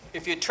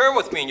If you turn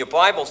with me in your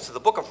Bibles to the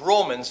book of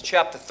Romans,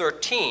 chapter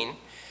 13,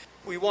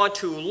 we want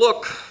to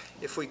look,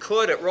 if we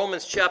could, at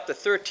Romans chapter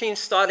 13,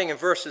 starting in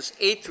verses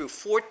 8 through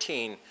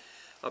 14.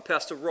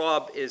 Pastor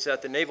Rob is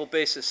at the Naval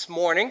Base this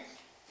morning,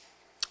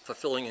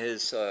 fulfilling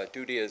his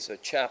duty as a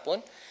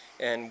chaplain,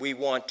 and we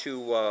want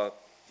to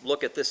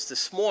look at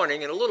this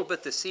morning and a little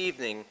bit this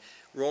evening,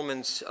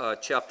 Romans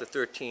chapter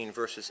 13,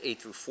 verses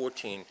 8 through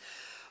 14.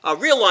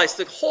 Realize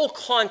the whole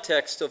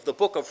context of the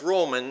book of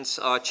Romans,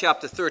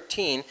 chapter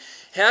 13,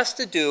 has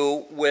to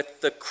do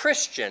with the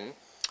Christian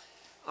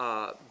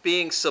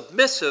being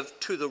submissive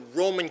to the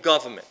Roman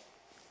government,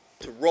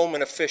 to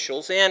Roman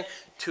officials, and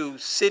to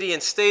city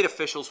and state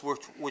officials,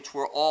 which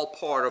were all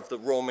part of the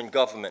Roman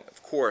government,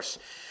 of course.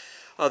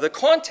 The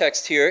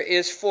context here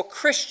is for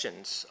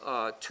Christians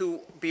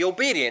to be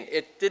obedient.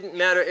 It didn't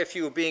matter if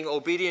you were being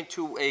obedient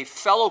to a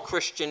fellow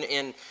Christian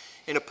in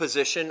a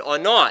position or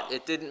not.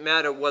 It didn't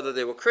matter whether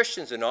they were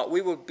Christians or not.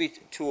 We would be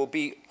to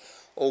be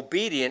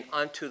obedient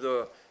unto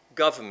the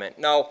government.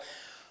 Now,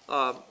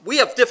 we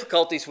have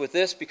difficulties with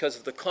this because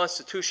of the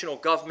constitutional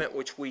government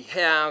which we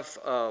have.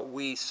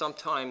 We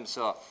sometimes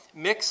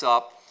mix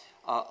up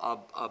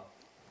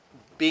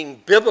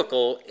being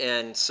biblical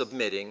and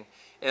submitting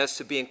as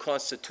to being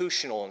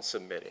constitutional and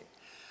submitting.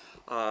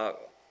 I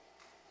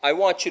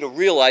want you to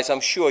realize,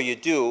 I'm sure you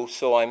do,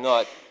 so I'm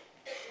not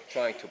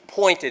trying to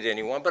point at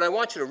anyone, but I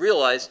want you to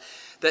realize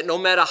that no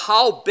matter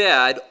how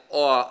bad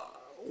or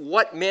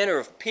what manner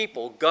of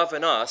people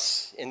govern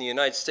us in the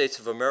United States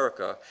of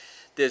America,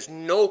 there's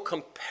no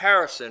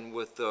comparison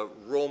with the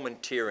Roman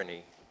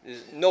tyranny.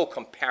 There's no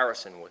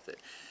comparison with it.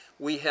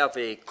 We have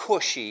a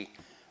cushy,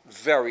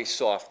 very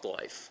soft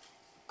life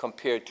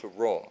compared to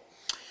Rome.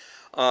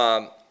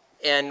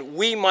 And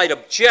we might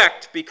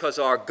object because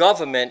our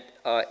government,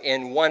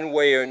 in one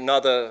way or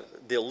another,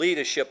 the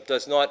leadership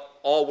does not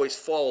always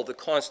follow the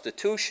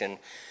Constitution.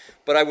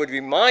 But I would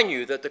remind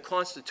you that the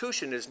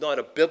Constitution is not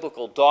a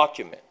biblical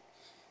document.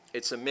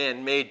 It's a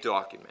man-made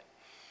document.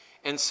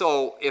 And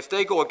so if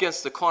they go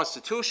against the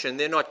Constitution,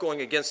 they're not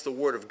going against the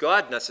Word of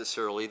God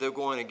necessarily. They're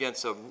going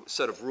against a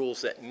set of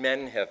rules that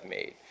men have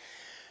made.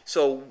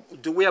 So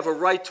do we have a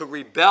right to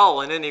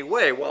rebel in any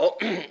way? Well,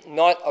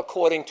 not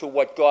according to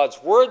what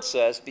God's Word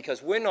says,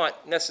 because we're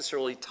not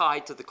necessarily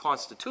tied to the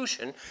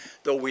Constitution,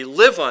 though we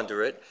live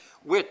under it.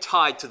 We're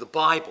tied to the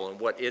Bible and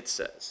what it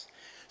says.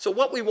 So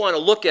what we want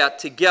to look at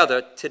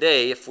together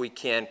today, if we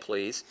can,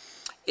 please,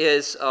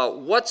 is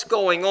what's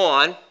going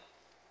on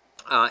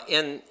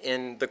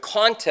in the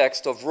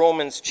context of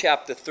Romans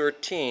chapter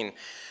 13.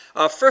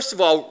 First of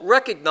all,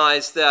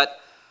 recognize that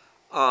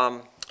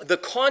the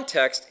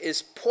context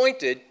is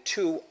pointed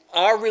to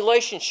our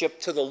relationship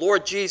to the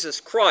Lord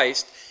Jesus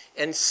Christ,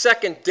 and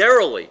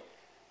secondarily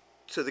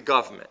to the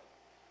government.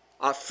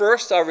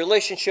 First, our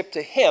relationship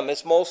to Him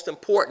is most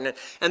important,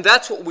 and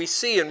that's what we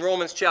see in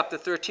Romans chapter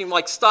 13,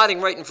 like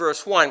starting right in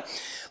verse 1.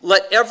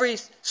 Let every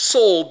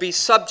soul be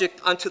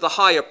subject unto the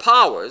higher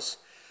powers,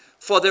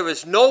 for there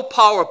is no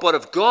power but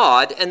of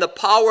God, and the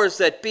powers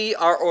that be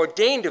are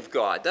ordained of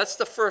God. That's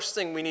the first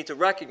thing we need to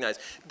recognize.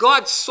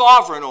 God's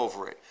sovereign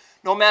over it.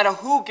 No matter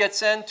who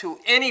gets into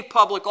any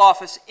public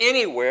office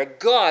anywhere,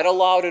 God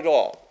allowed it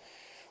all.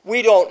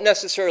 We don't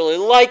necessarily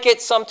like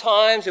it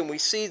sometimes, and we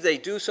see they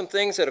do some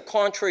things that are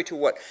contrary to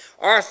what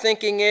our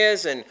thinking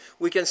is, and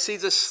we can see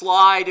the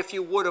slide, if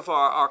you would, of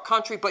our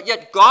country, but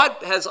yet God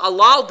has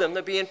allowed them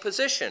to be in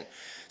position.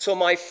 So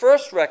my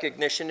first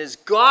recognition is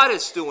God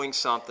is doing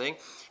something,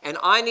 and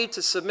I need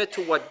to submit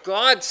to what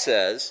God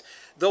says,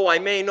 though I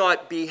may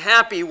not be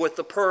happy with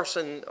the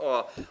person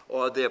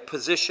or their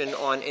position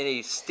on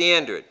any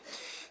standard.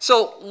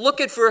 So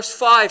look at verse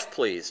 5,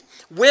 please.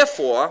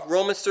 Wherefore,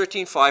 Romans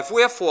 13:5,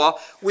 wherefore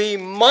we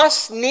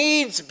must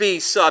needs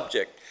be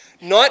subject,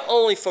 not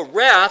only for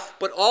wrath,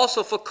 but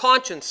also for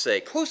conscience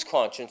sake. Whose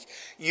conscience?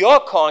 Your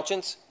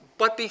conscience,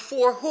 but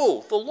before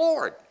who? The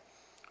Lord.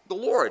 The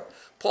Lord.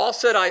 Paul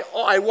said,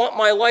 I want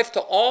my life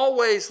to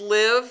always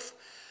live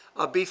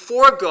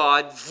before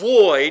God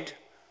void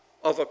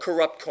of a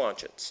corrupt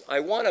conscience. I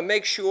want to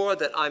make sure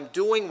that I'm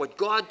doing what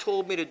God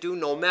told me to do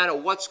no matter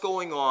what's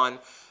going on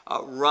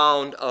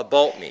round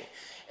about me.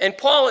 And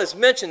Paul has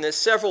mentioned this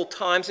several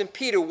times, and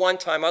Peter one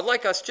time. I'd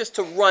like us just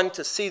to run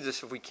to see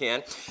this if we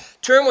can.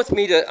 Turn with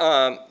me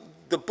to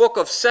the book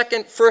of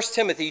 1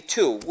 Timothy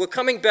 2. We're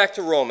coming back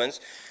to Romans,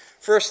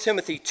 1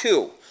 Timothy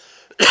 2.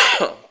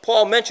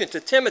 Paul mentioned to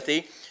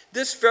Timothy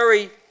this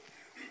very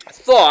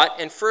thought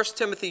in 1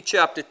 Timothy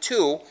chapter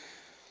 2.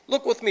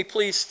 Look with me,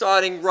 please,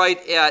 starting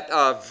right at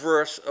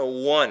verse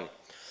 1.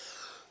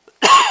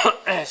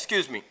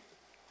 Excuse me.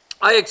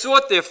 I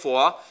exhort,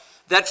 therefore,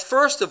 that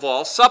first of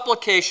all,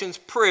 supplications,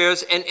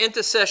 prayers, and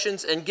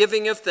intercessions and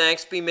giving of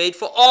thanks be made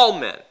for all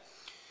men.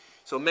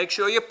 So make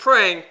sure you're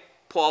praying,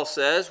 Paul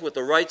says, with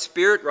the right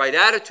spirit, right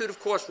attitude, of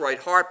course, right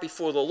heart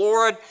before the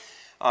Lord,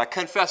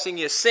 confessing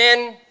your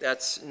sin.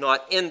 That's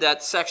not in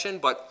that section,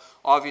 but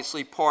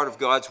obviously part of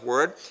God's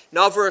word.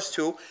 Now verse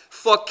 2,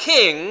 for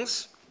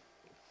kings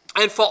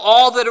and for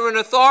all that are in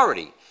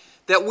authority,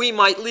 that we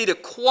might lead a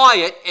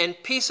quiet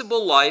and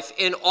peaceable life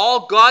in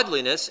all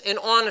godliness and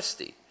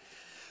honesty.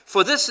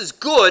 For this is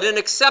good and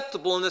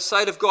acceptable in the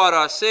sight of God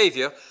our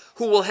Savior,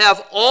 who will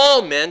have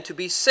all men to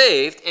be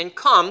saved and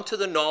come to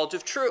the knowledge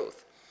of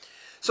truth.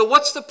 So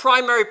what's the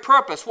primary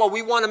purpose? Well,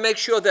 we want to make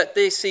sure that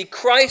they see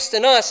Christ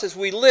in us as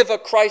we live a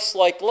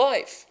Christ-like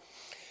life.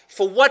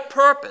 For what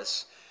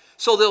purpose?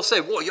 So they'll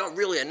say, well, you're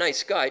really a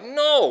nice guy.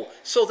 No,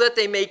 so that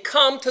they may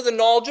come to the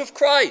knowledge of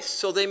Christ,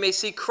 so they may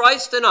see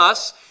Christ in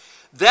us,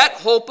 that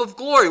hope of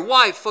glory.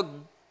 Why? For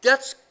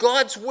that's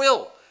God's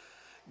will.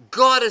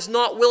 God is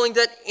not willing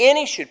that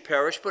any should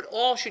perish, but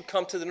all should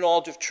come to the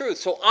knowledge of truth.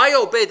 So I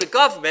obey the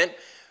government.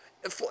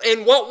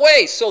 In what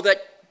way? So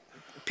that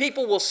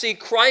people will see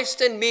Christ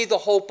in me, the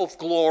hope of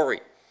glory.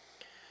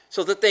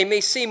 So that they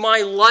may see my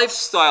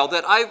lifestyle,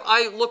 that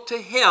I look to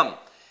him.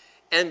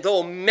 And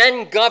though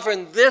men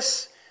govern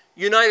this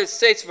United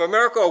States of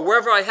America or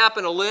wherever I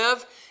happen to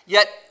live,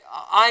 yet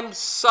I'm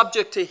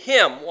subject to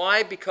him.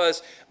 Why?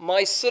 Because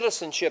my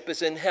citizenship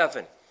is in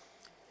heaven.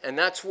 And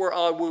that's where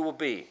we will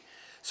be.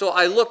 So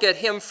I look at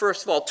him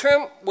first of all.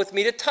 Turn with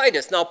me to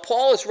Titus. Now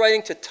Paul is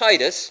writing to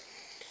Titus,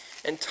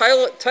 and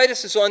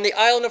Titus is on the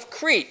island of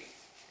Crete.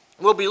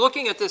 We'll be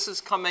looking at this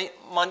coming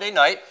Monday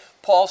night,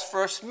 Paul's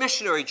first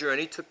missionary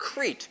journey to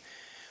Crete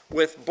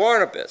with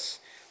Barnabas.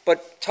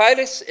 But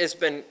Titus has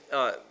been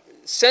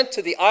sent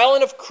to the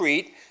island of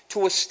Crete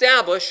to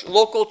establish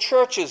local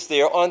churches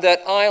there on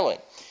that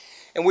island.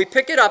 And we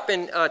pick it up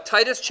in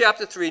Titus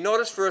chapter 3.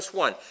 Notice verse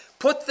 1.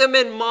 Put them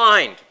in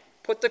mind.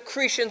 Put the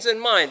Cretians in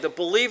mind, the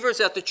believers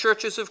at the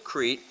churches of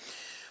Crete.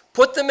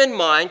 Put them in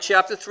mind,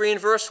 chapter 3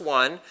 and verse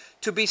 1,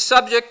 to be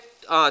subject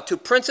to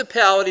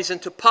principalities and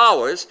to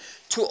powers,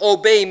 to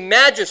obey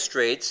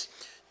magistrates,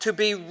 to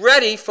be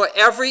ready for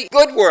every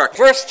good work.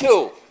 Verse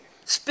 2.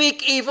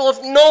 Speak evil of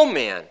no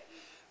man,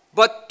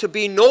 but to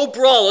be no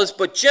brawlers,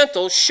 but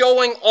gentle,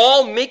 showing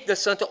all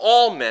meekness unto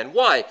all men.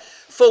 Why?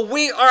 For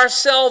we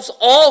ourselves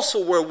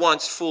also were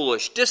once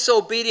foolish,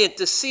 disobedient,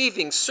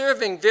 deceiving,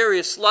 serving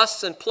various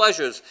lusts and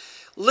pleasures,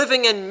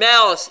 living in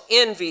malice,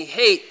 envy,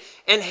 hate,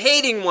 and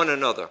hating one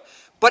another.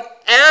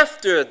 But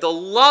after the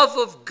love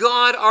of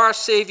God our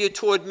Savior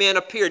toward man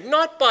appeared,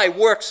 not by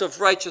works of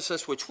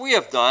righteousness which we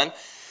have done,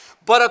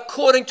 but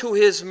according to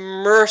his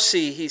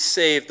mercy he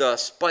saved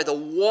us by the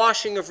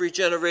washing of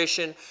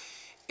regeneration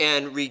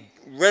and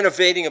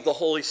renovating of the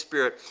Holy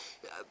Spirit.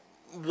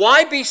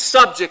 Why be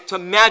subject to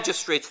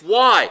magistrates?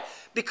 Why?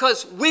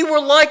 Because we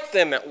were like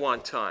them at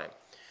one time.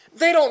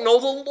 They don't know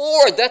the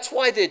Lord. That's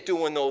why they're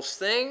doing those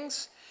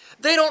things.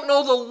 They don't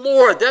know the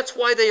Lord. That's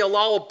why they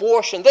allow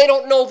abortion. They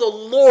don't know the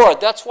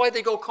Lord. That's why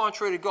they go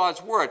contrary to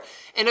God's word.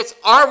 And it's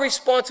our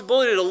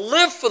responsibility to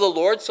live for the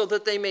Lord so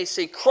that they may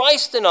see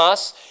Christ in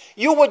us.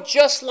 You were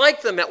just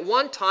like them at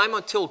one time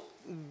until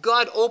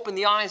God opened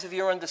the eyes of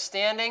your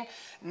understanding.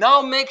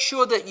 Now make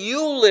sure that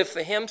you live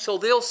for him so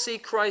they'll see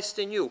Christ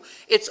in you.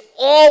 It's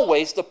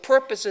always, the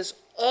purpose is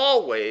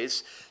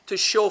always to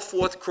show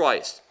forth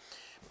Christ.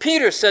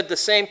 Peter said the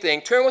same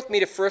thing. Turn with me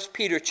to 1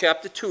 Peter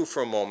chapter 2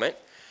 for a moment.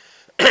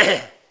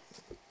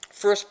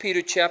 1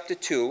 Peter chapter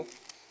 2.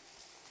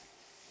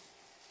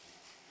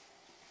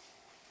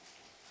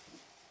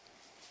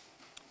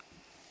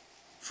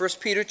 First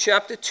Peter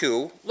chapter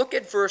 2. Look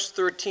at verse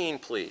 13,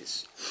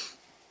 please.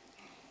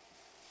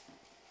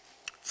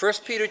 1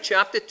 Peter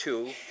chapter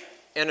 2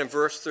 and in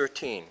verse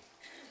 13.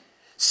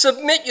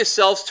 Submit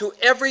yourselves to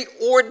every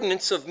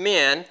ordinance of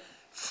man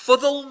for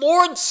the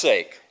Lord's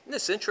sake. Isn't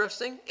this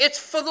interesting? It's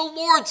for the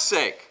Lord's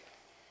sake.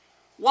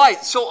 Why?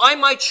 So I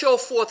might show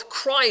forth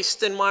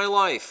Christ in my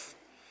life.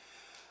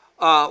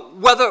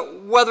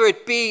 Whether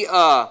it be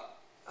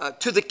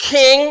to the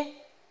king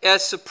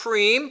as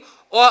supreme,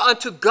 or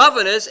unto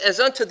governors as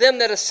unto them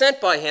that are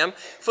sent by him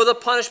for the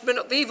punishment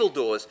of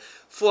evildoers,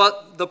 for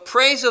the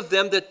praise of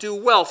them that do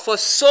well. For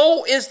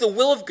so is the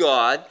will of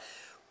God,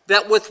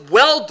 that with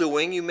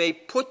well-doing you may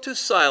put to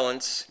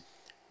silence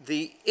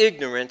the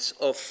ignorance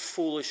of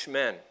foolish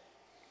men.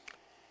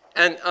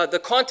 And the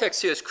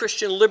context here is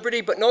Christian liberty,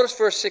 but notice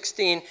verse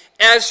 16,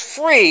 as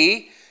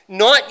free,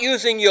 not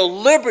using your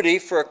liberty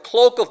for a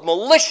cloak of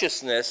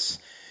maliciousness,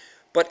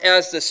 but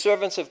as the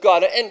servants of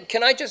God. And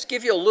can I just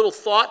give you a little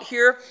thought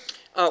here?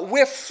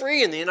 We're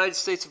free in the United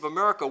States of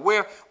America.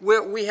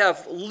 We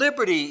have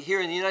liberty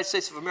here in the United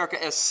States of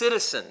America as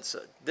citizens.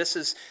 This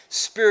is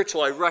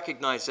spiritual, I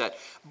recognize that.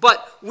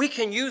 But we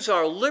can use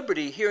our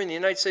liberty here in the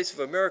United States of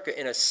America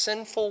in a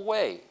sinful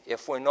way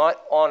if we're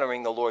not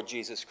honoring the Lord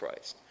Jesus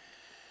Christ.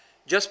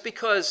 Just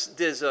because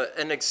there's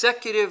an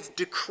executive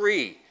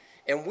decree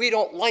and we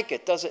don't like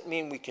it doesn't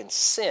mean we can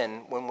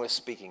sin when we're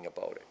speaking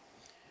about it.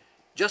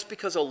 Just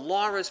because a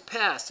law is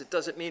passed, it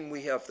doesn't mean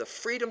we have the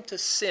freedom to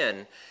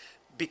sin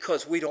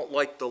because we don't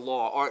like the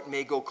law, or it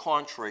may go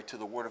contrary to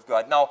the Word of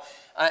God. Now,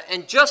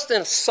 and just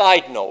a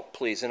side note,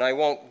 please, and I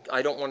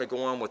don't want to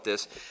go on with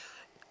this.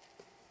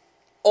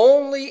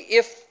 Only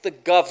if the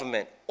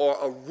government or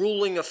a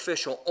ruling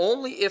official,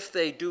 only if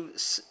they do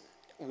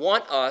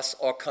want us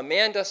or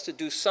command us to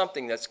do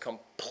something that's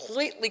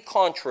completely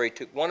contrary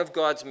to one of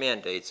God's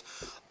mandates,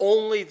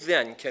 only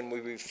then can we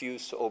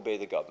refuse to obey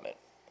the government.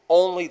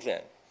 Only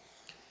then.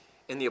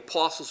 And the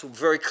apostles were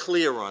very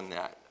clear on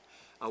that.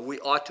 We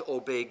ought to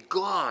obey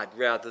God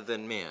rather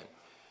than man.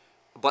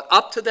 But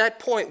up to that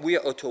point, we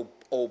are to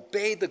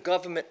obey the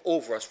government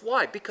over us.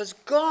 Why? Because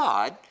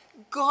God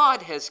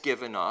has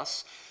given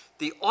us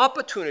the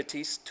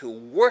opportunities to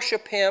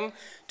worship him,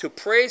 to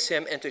praise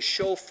him, and to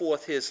show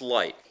forth his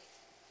light.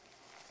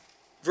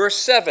 Verse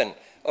 7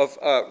 of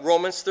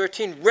Romans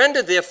 13,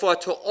 render therefore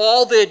to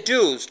all their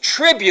dues,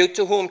 tribute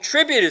to whom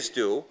tribute is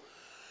due,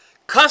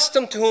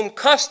 custom to whom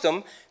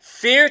custom,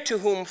 fear to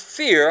whom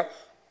fear,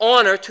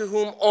 honor to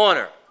whom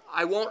honor.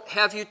 I won't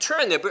have you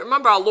turn there, but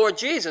remember our Lord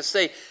Jesus,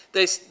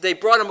 they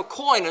brought him a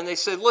coin and they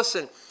said,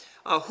 listen,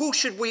 who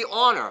should we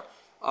honor?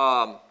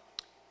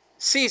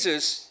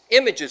 Caesar's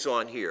image is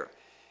on here.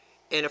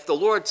 And if the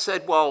Lord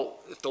said, well,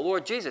 if the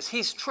Lord Jesus,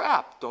 he's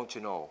trapped, don't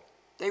you know?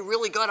 They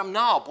really got him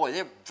now. Boy,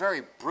 they're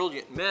very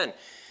brilliant men.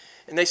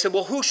 And they said,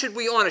 well, who should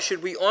we honor?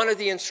 Should we honor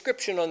the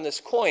inscription on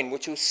this coin,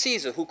 which was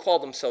Caesar, who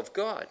called himself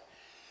God?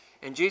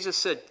 And Jesus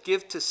said,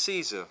 give to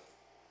Caesar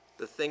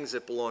the things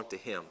that belong to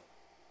him,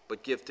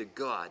 but give to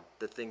God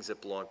the things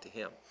that belong to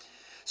him.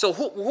 So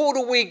who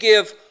do we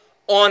give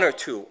honor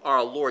to?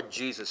 Our Lord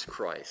Jesus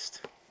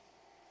Christ.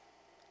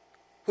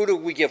 Who do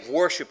we give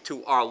worship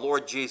to? Our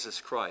Lord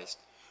Jesus Christ.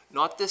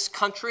 Not this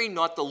country,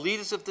 not the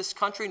leaders of this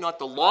country, not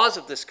the laws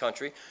of this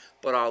country,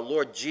 but our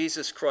Lord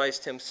Jesus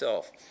Christ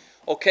himself.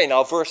 Okay,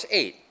 now verse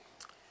 8.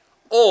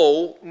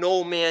 Owe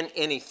no man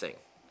anything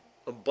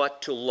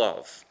but to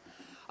love.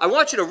 I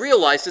want you to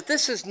realize that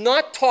this is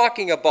not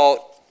talking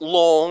about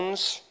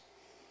loans,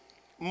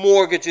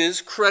 mortgages,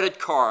 credit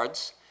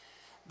cards.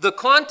 The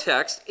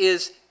context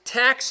is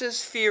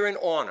taxes, fear, and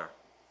honor.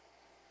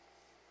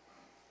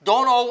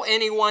 Don't owe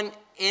anyone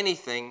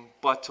anything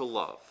but to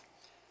love.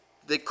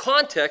 The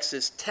context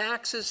is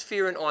taxes,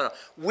 fear, and honor.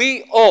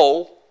 We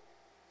owe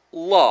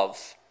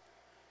love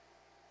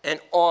and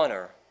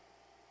honor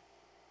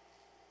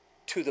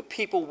to the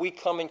people we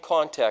come in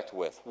contact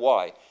with.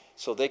 Why?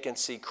 So they can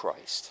see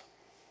Christ.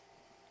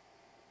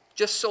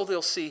 Just so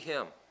they'll see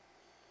him.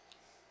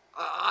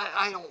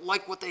 I don't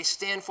like what they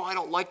stand for. I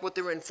don't like what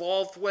they're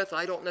involved with.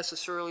 I don't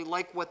necessarily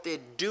like what they're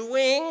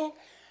doing.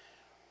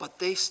 But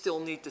they still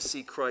need to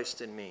see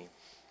Christ in me.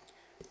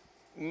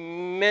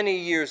 Many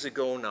years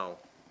ago now,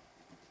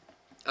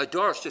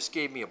 Doris just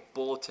gave me a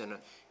bulletin,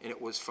 and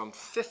it was from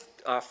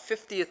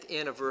 50th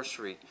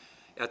anniversary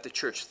at the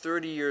church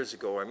 30 years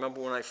ago. I remember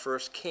when I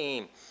first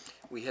came,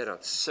 we had a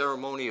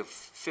ceremony of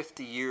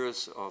 50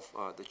 years of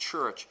the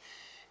church.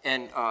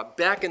 And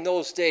back in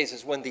those days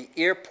is when the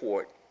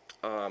airport,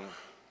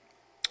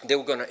 they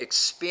were going to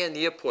expand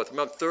the airport.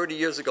 Remember, 30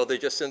 years ago, they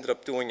just ended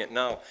up doing it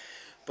now.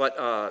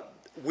 But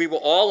we were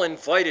all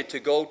invited to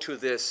go to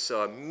this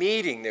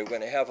meeting they were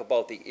going to have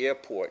about the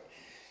airport.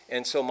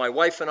 And so my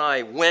wife and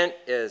I went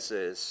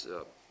as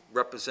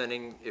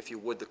representing, if you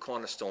would, the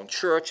Cornerstone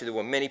Church. There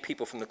were many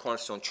people from the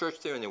Cornerstone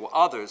Church there, and there were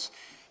others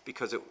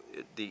because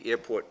the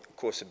airport, of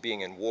course,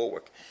 being in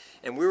Warwick.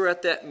 And we were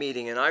at that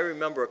meeting, and I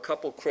remember a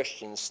couple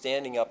Christians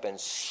standing up and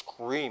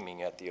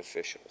screaming at the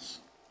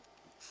officials.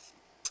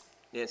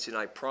 Nancy and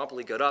I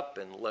promptly got up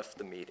and left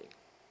the meeting.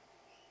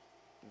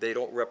 They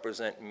don't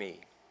represent me.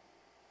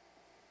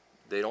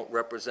 They don't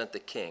represent the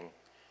king.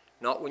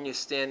 Not when you're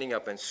standing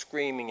up and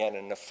screaming at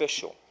an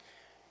official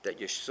that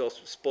you're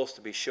supposed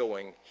to be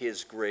showing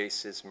his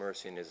grace, his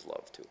mercy, and his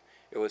love to.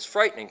 It was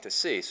frightening to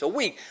see. So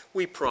we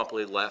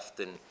promptly left,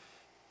 and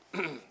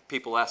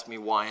people asked me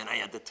why, and I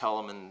had to tell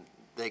them, and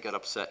they got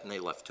upset, and they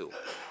left too.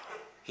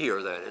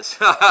 Here, that is.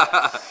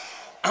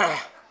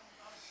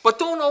 But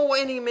don't owe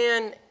any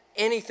man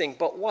anything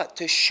but what?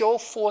 To show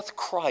forth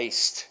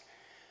Christ.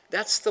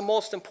 That's the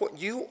most important.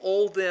 You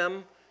owe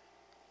them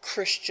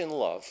Christian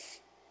love.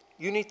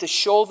 You need to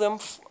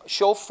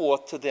show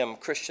forth to them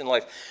Christian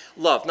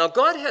love. Now,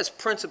 God has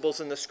principles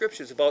in the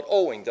Scriptures about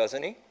owing,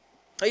 doesn't he?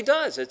 He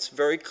does. It's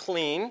very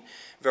clean,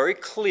 very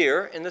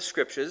clear in the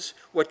Scriptures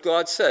what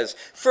God says.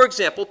 For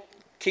example,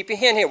 keep your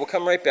hand here. We'll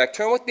come right back.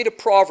 Turn with me to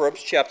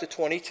Proverbs chapter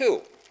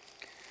 22.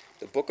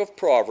 The book of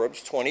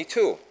Proverbs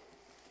 22.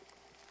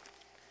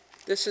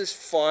 This is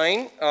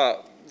fine,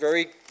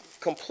 very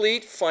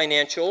complete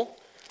financial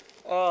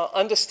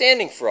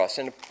understanding for us.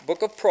 In the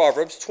book of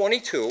Proverbs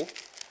 22,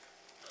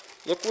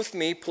 look with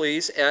me,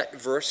 please,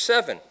 at verse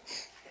 7.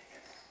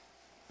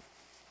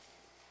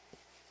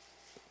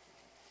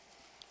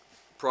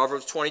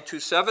 Proverbs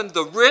 22:7,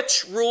 the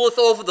rich ruleth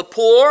over the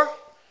poor,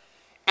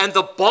 and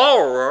the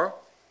borrower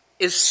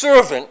is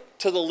servant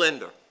to the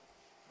lender.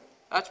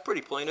 That's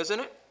pretty plain, isn't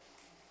it?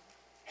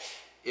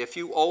 If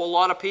you owe a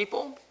lot of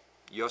people,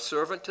 you're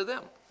servant to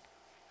them.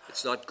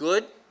 It's not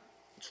good.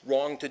 It's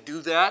wrong to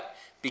do that.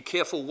 Be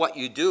careful what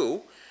you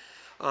do.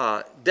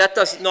 That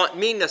does not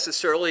mean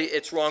necessarily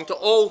it's wrong to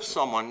owe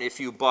someone. If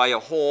you buy a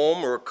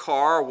home or a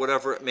car or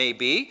whatever it may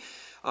be,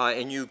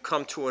 and you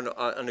come to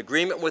an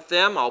agreement with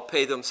them, I'll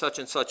pay them such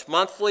and such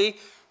monthly.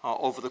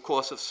 over the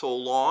course of so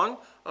long,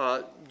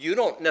 you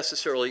don't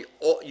necessarily,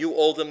 you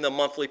owe them the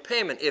monthly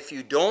payment. If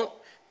you don't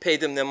pay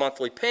them their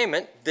monthly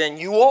payment, then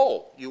you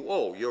owe.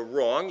 You're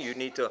wrong. You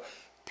need to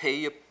pay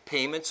your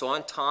payments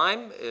on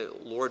time,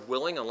 Lord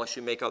willing, unless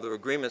you make other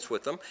agreements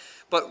with them.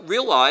 But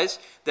realize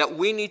that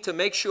we need to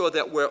make sure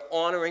that we're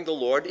honoring the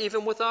Lord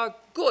even with our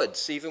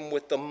goods, even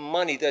with the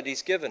money that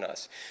he's given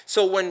us.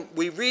 So when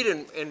we read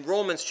in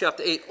Romans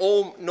chapter 8,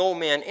 owe no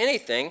man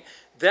anything,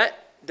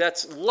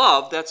 that's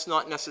love. That's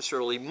not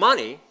necessarily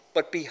money.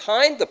 But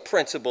behind the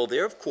principle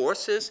there, of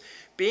course, is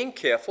being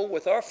careful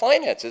with our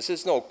finances.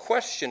 There's no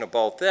question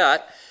about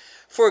that.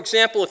 For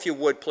example, if you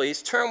would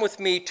please, turn with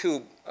me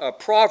to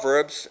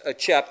Proverbs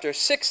chapter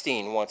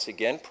 16 once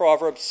again.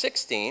 Proverbs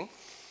 16.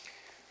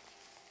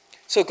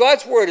 So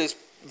God's word is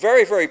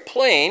very, very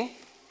plain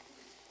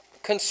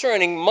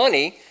concerning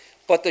money,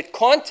 but the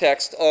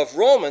context of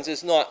Romans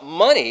is not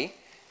money.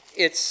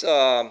 It's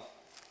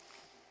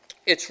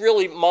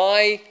really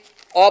my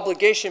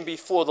obligation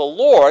before the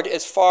Lord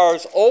as far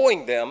as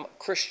owing them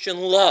Christian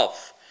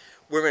love.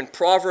 We're in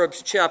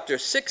Proverbs chapter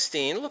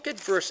 16. Look at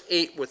verse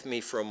 8 with me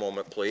for a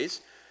moment,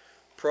 please.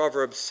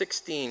 Proverbs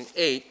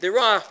 16:8. There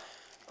are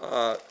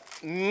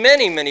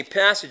many, many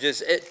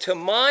passages.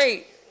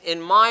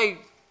 In my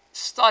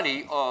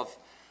study of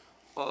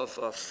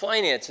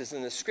finances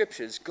in the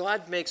Scriptures,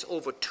 God makes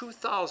over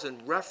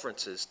 2,000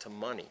 references to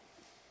money.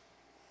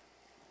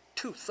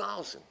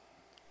 2,000.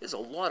 There's a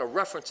lot of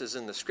references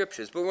in the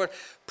Scriptures. But we're in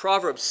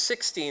Proverbs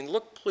 16.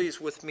 Look,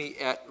 please, with me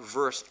at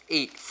verse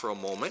 8 for a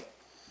moment.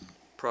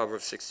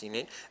 Proverbs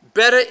 16:8.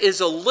 Better is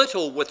a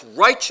little with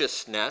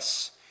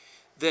righteousness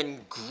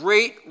than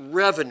great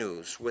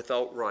revenues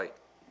without right.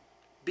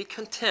 Be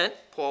content,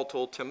 Paul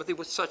told Timothy,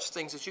 with such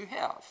things as you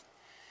have.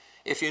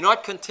 If you're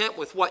not content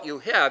with what you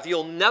have,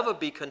 you'll never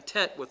be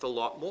content with a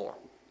lot more.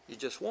 You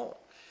just won't.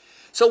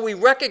 So we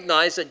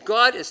recognize that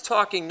God is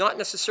talking not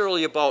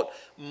necessarily about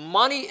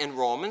money in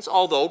Romans,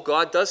 although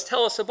God does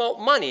tell us about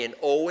money and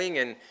owing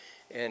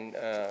and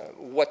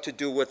what to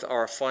do with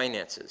our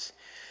finances.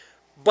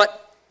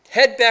 But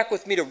head back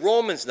with me to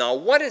Romans now.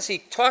 What is he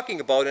talking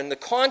about in the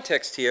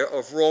context here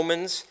of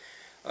Romans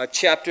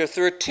chapter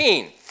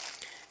 13?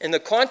 In the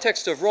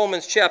context of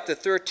Romans chapter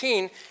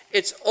 13,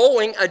 it's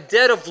owing a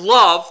debt of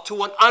love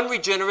to an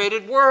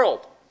unregenerated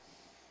world.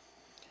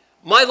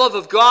 My love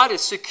of God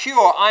is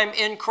secure. I'm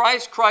in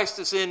Christ. Christ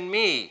is in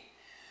me.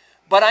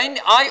 But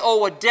I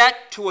owe a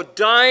debt to a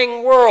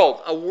dying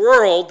world, a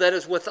world that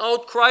is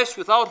without Christ,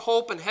 without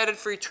hope, and headed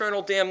for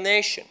eternal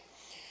damnation.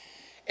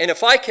 And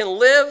if I can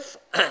live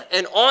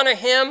and honor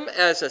him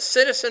as a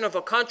citizen of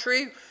a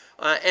country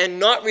and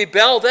not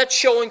rebel, that's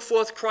showing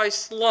forth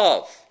Christ's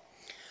love.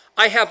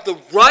 I have the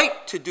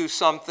right to do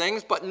some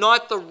things, but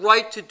not the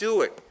right to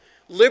do it.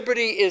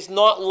 Liberty is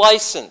not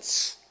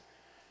license.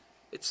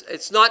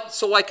 It's not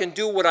so I can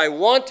do what I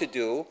want to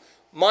do.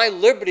 My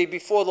liberty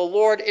before the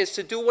Lord is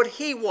to do what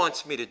he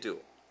wants me to do.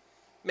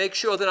 Make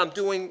sure that I'm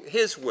doing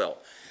his will.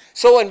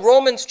 So in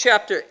Romans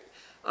chapter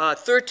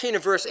 13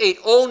 and verse 8,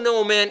 owe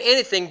no man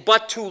anything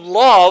but to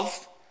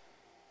love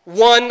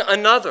one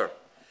another.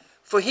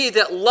 For he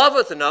that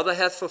loveth another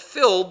hath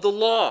fulfilled the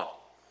law.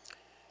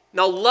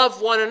 Now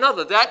love one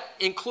another. That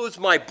includes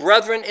my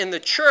brethren in the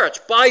church.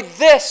 By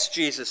this,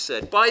 Jesus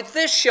said, by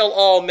this shall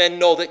all men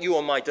know that you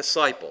are my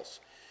disciples.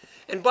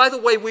 And by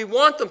the way, we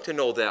want them to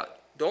know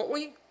that, don't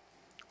we?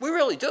 We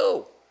really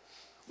do.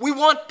 We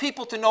want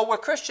people to know we're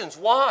Christians.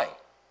 Why?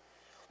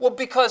 Well,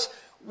 because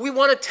we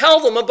want to tell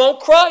them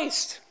about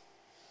Christ.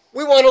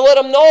 We want to let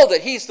them know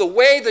that he's the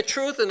way, the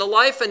truth, and the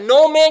life, and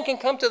no man can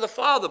come to the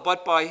Father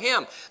but by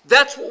him.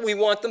 That's what we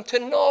want them to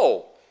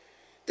know.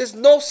 There's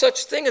no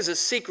such thing as a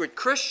secret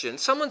Christian.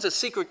 Someone's a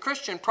secret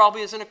Christian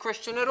probably isn't a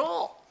Christian at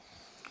all.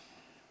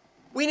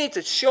 We need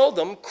to show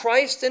them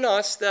Christ in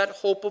us, that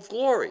hope of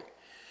glory.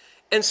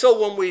 And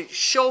so when we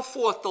show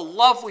forth the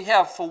love we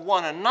have for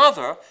one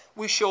another,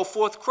 we show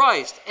forth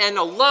Christ. And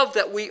a love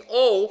that we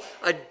owe,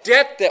 a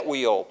debt that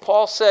we owe.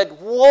 Paul said,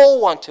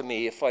 woe unto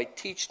me if I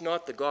teach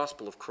not the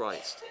gospel of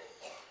Christ.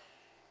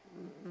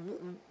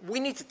 We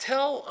need to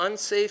tell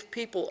unsaved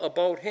people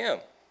about him.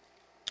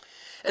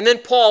 And then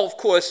Paul, of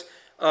course,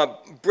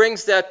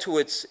 brings that to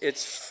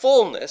its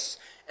fullness.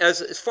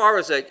 As far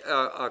as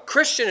a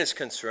Christian is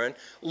concerned,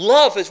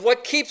 love is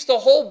what keeps the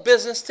whole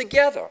business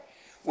together.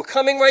 We're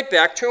coming right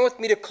back. Turn with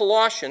me to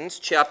Colossians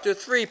chapter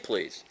 3,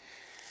 please.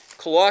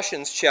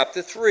 Colossians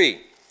chapter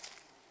 3.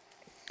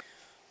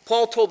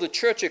 Paul told the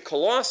church at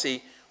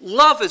Colossae,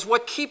 love is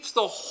what keeps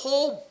the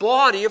whole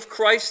body of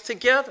Christ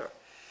together.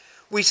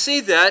 We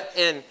see that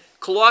in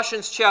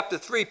Colossians chapter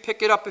 3.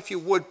 Pick it up, if you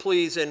would,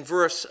 please, in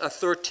verse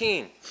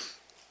 13.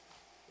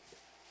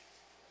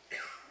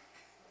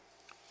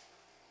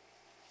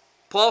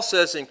 Paul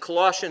says in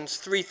Colossians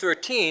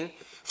 3:13,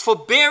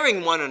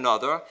 forbearing one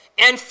another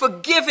and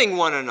forgiving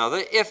one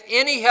another, if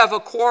any have a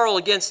quarrel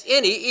against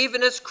any,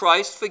 even as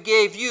Christ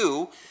forgave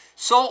you,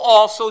 so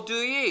also do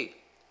ye.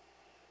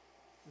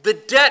 The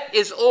debt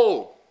is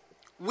owed.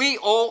 We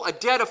owe a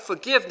debt of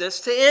forgiveness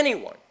to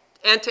anyone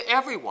and to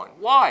everyone.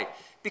 Why?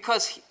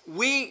 because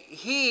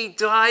he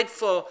died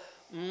for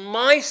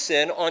my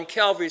sin on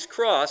Calvary's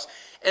cross,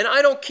 and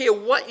I don't care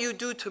what you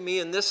do to me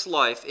in this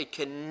life, it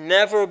can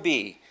never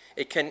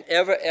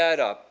add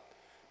up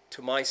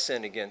to my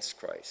sin against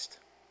Christ.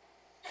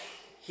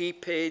 He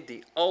paid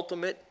the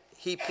ultimate,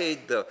 he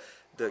paid the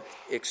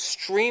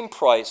extreme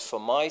price for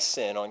my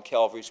sin on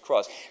Calvary's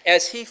cross.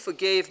 As he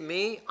forgave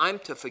me, I'm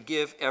to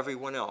forgive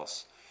everyone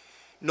else.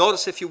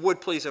 Notice, if you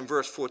would please, in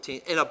verse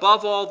 14, and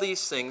above all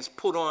these things,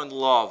 put on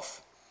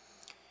love,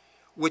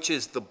 which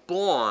is the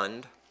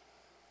bond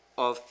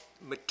of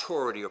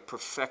maturity or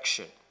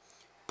perfection.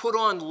 Put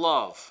on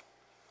love,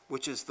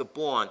 which is the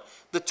bond.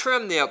 The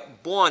term there,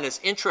 bond, is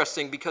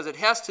interesting because it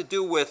has to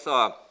do with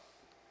a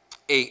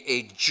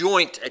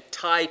joint, a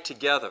tie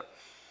together.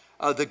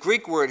 The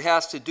Greek word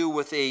has to do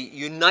with a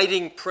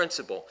uniting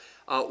principle.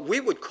 We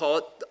would call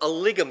it a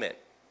ligament.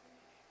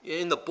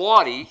 In the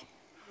body,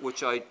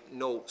 which I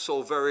know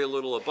so very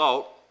little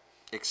about,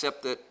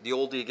 except that the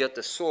older you get,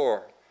 the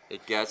sore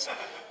it gets.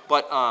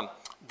 But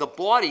the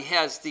body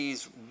has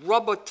these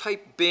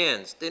rubber-type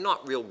bands. They're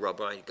not real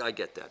rubber, I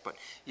get that. But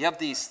you have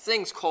these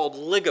things called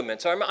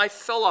ligaments. I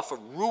fell off a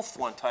roof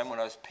one time when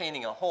I was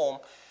painting a home,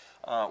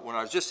 when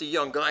I was just a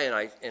young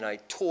guy, and I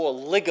tore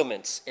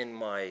ligaments in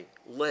my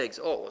legs.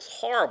 Oh, it was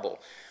horrible.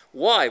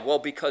 Why? Well,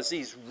 because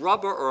these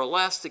rubber or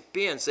elastic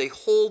bands, they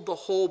hold the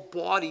whole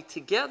body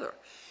together.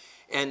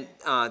 And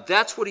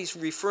that's what he's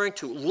referring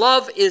to.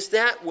 Love is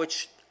that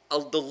which,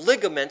 the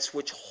ligaments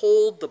which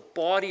hold the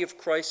body of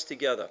Christ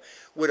together.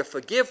 We're to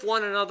forgive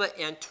one another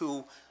and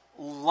to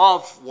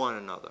love one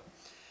another.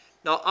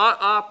 Now,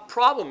 our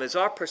problem is,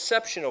 our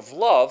perception of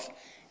love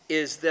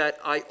is that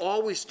I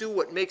always do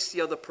what makes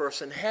the other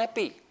person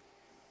happy.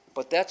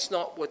 But that's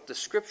not what the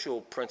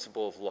scriptural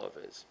principle of love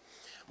is.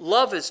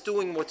 Love is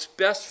doing what's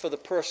best for the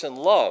person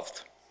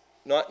loved,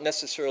 not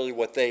necessarily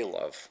what they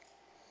love.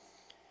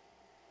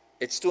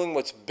 It's doing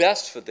what's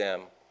best for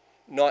them,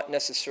 not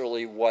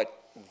necessarily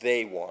what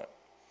they want.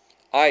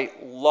 I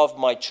love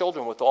my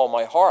children with all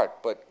my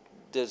heart, but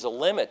there's a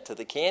limit to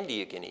the candy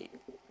you can eat.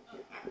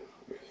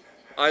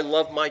 I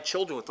love my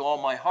children with all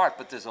my heart,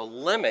 but there's a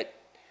limit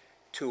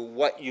to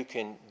what you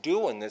can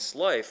do in this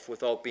life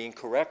without being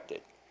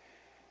corrected.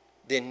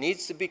 There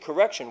needs to be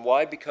correction.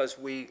 Why? Because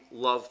we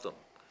love them.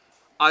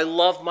 I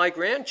love my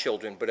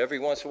grandchildren, but every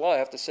once in a while I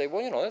have to say,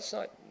 well,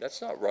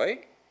 that's not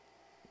right.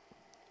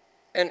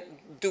 And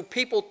do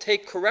people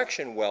take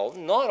correction well?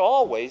 Not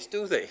always,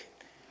 do they?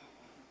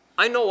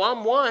 I know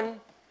I'm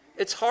one.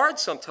 It's hard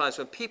sometimes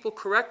when people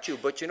correct you,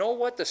 but you know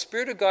what? The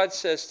Spirit of God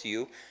says to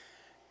you,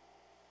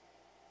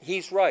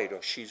 he's right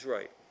or she's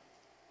right.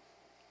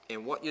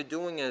 And what you're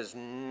doing is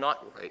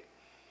not right.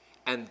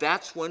 And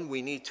that's when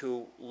we need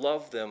to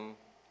love them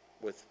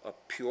with a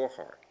pure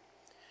heart.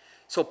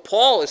 So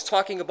Paul is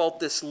talking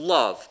about this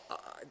love.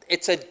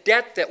 It's a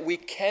debt that we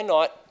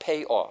cannot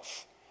pay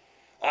off.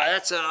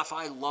 That's enough,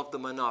 I love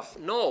them enough.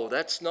 No,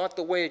 that's not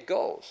the way it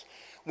goes.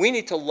 We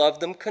need to love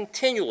them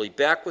continually.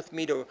 Back with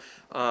me to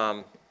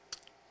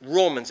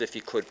Romans, if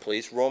you could,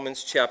 please.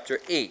 Romans chapter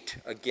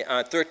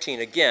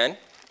 13 again.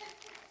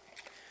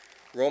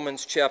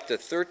 Romans chapter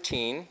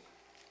 13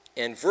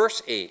 and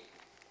verse 8.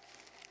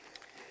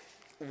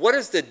 What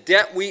is the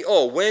debt we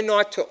owe? We're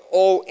not to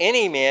owe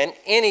any man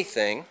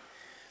anything.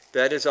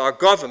 That is our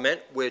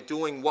government. We're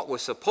doing what we're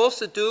supposed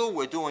to do.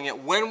 We're doing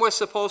it when we're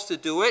supposed to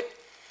do it.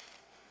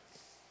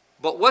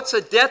 But what's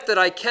a debt that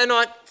I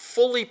cannot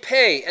fully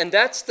pay? And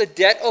that's the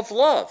debt of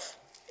love.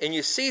 And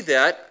you see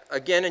that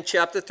again in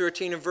chapter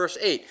 13 and verse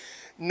 8.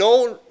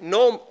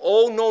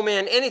 Owe no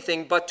man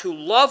anything but to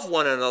love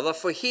one another,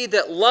 for he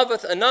that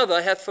loveth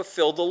another hath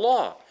fulfilled the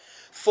law.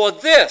 For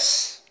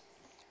this,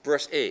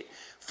 verse 8,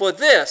 for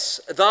this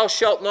thou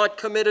shalt not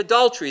commit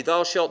adultery,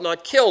 thou shalt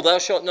not kill, thou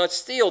shalt not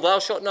steal, thou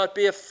shalt not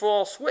be a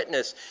false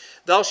witness,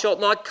 thou shalt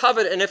not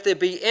covet, and if there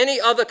be any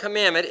other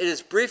commandment, it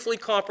is briefly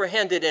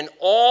comprehended in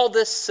all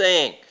this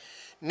saying,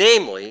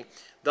 namely,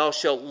 thou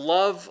shalt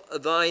love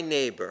thy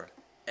neighbor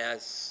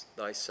as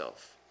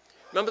thyself.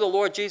 Remember the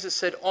Lord Jesus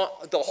said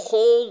the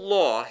whole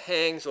law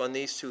hangs on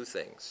these two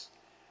things.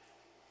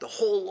 The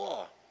whole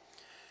law.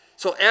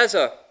 So as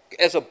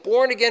a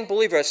born-again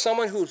believer, as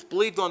someone who's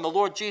believed on the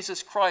Lord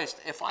Jesus Christ,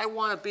 if I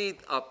want to be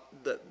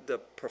the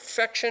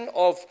perfection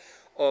of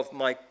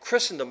my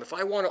Christendom, if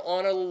I want to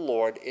honor the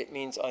Lord, it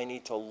means I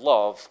need to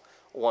love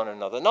one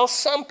another. Now,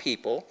 some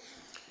people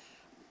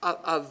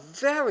are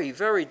very,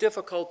 very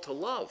difficult to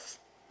love.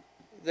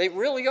 They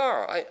really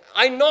are.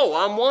 I know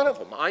I'm one of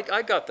them.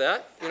 I got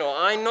that.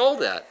 I know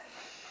that.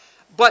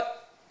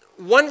 But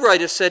one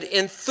writer said,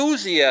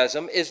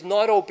 enthusiasm is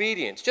not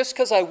obedience. Just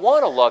because I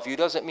want to love you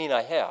doesn't mean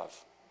I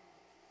have.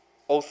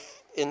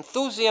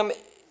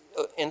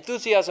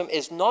 Enthusiasm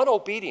is not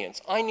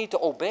obedience. I need to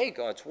obey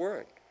God's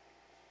word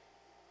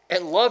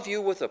and love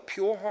you with a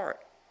pure heart,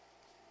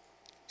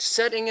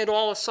 setting it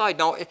all aside.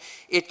 Now,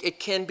 it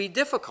can be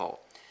difficult.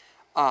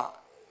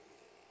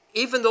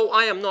 Even though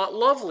I am not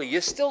lovely,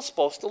 you're still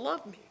supposed to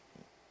love me.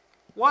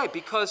 Why?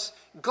 Because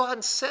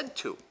God said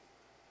to.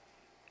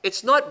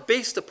 It's not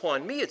based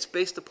upon me, it's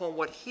based upon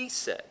what he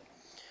said.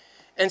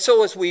 And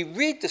so as we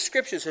read the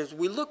scriptures, as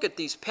we look at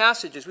these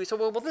passages, we say,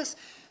 well, this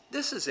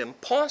is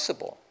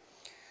impossible.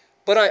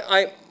 But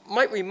I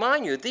might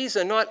remind you, these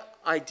are not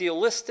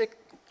idealistic,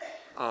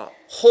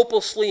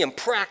 hopelessly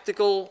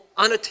impractical,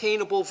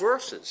 unattainable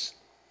verses.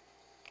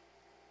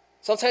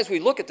 Sometimes we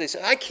look at this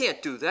and say, I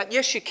can't do that.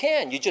 Yes, you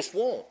can. You just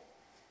won't.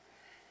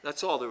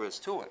 That's all there is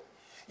to it.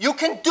 You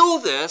can do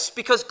this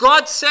because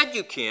God said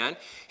you can.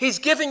 He's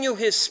given you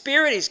his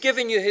Spirit. He's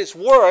given you his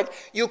word.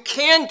 You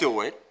can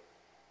do it.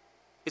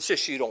 It's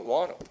just you don't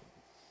want to. You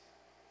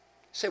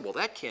say, well,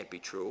 that can't be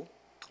true.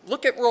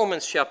 Look at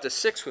Romans chapter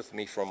 6 with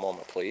me for a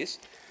moment, please.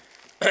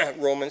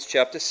 Romans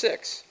chapter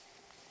 6.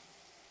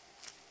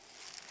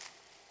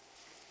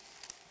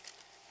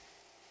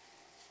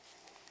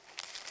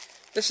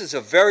 This is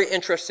a very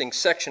interesting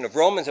section of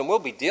Romans, and we'll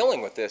be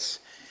dealing with this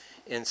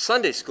in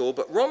Sunday school.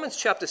 But Romans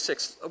chapter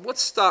 6,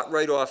 let's start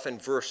right off in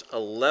verse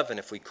 11,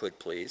 if we could,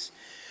 please.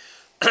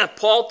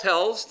 Paul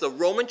tells the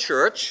Roman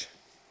church,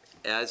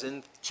 as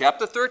in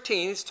chapter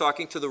 13, he's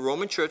talking to the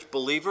Roman church,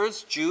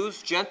 believers,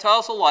 Jews,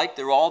 Gentiles alike,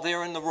 they're all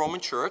there in the Roman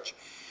church.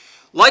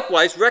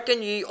 Likewise,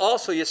 reckon ye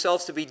also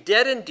yourselves to be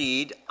dead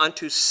indeed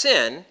unto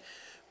sin,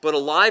 but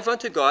alive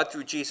unto God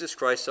through Jesus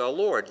Christ our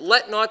Lord.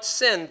 Let not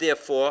sin,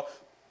 therefore,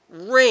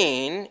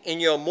 reign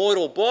in your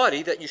mortal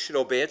body, that you should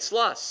obey its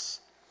lusts.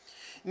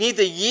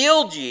 Neither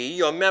yield ye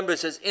your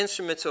members as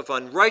instruments of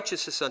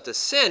unrighteousness unto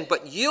sin,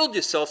 but yield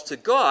yourselves to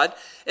God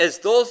as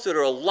those that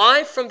are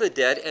alive from the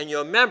dead, and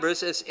your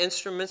members as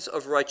instruments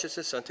of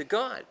righteousness unto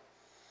God.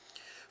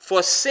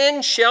 For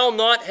sin shall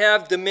not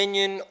have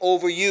dominion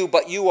over you,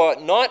 but you are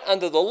not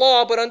under the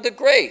law, but under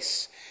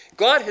grace.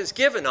 God has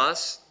given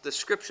us, the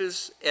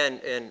scriptures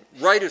and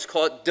writers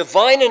call it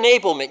divine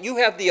enablement. You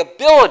have the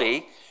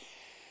ability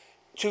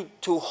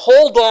to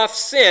hold off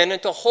sin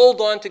and to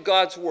hold on to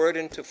God's word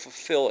and to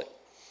fulfill it.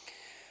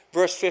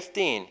 Verse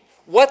 15,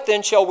 what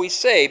then shall we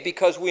say?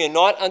 Because we are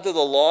not under the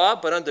law,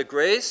 but under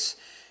grace?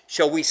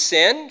 Shall we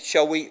sin?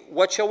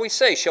 What shall we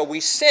say? Shall we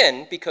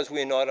sin because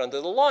we are not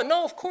under the law?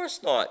 No, of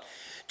course not.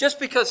 Just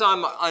because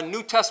I'm a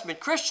New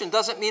Testament Christian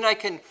doesn't mean I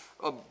can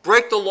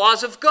break the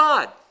laws of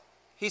God.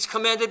 He's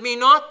commanded me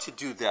not to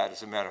do that,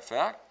 as a matter of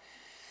fact.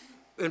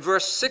 In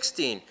verse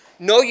 16,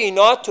 know ye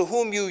not to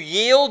whom you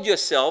yield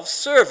yourselves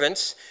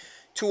servants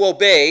to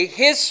obey,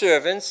 his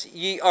servants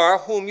ye are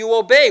whom you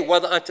obey,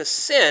 whether unto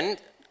sin,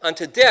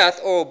 unto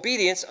death, or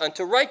obedience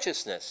unto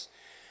righteousness.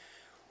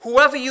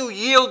 Whoever you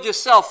yield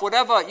yourself,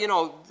 whatever,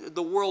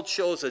 the world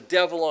shows a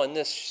devil on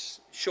this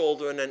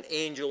shoulder and an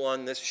angel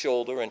on this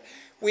shoulder, and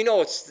we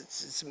know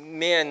it's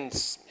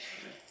man's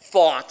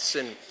thoughts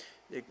and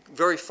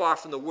very far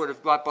from the word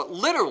of God, but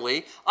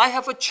literally, I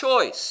have a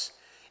choice.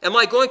 Am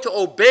I going to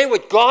obey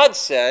what God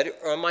said,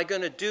 or am I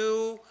going to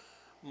do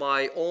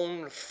my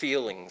own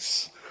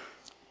feelings?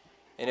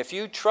 And if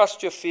you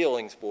trust your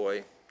feelings,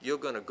 boy, you're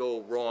going to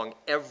go wrong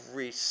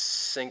every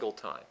single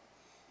time.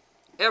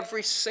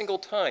 Every single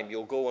time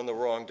you'll go in the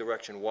wrong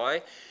direction.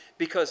 Why?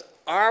 Because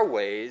our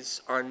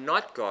ways are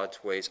not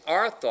God's ways.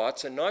 Our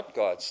thoughts are not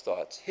God's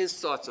thoughts. His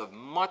thoughts are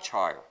much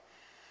higher.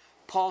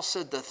 Paul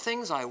said, the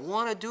things I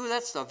want to do,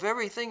 that's the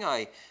very thing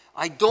I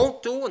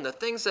don't do, and the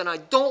things that I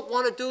don't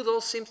want to do,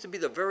 those seems to be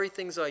the very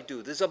things I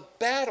do. There's a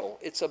battle.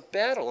 It's a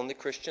battle in the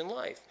Christian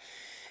life.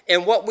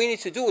 And what we need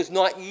to do is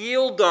not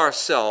yield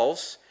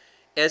ourselves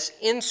as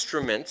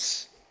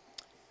instruments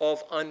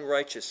of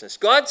unrighteousness.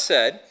 God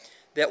said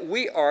that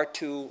we are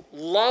to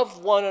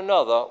love one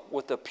another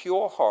with a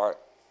pure heart,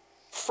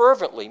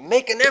 fervently,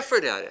 make an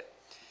effort at it.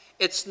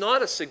 It's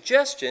not a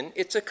suggestion,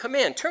 it's a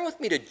command. Turn with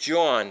me to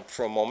John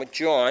for a moment,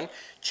 John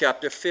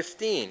chapter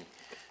 15.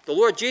 The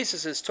Lord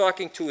Jesus is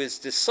talking to his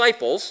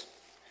disciples,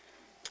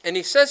 and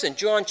he says in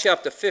John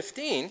chapter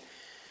 15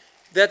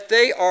 that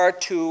they are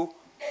to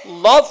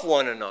love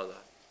one another.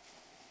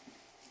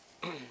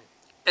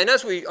 And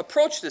as we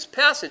approach this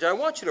passage, I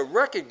want you to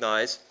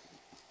recognize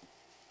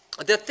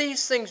that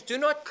these things do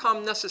not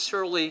come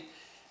necessarily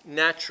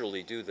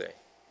naturally, do they?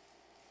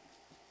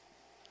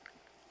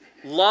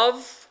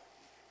 Love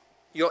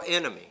your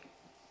enemy.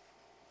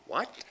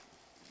 What?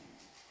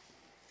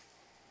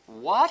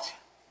 What?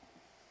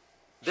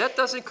 That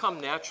doesn't come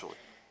naturally.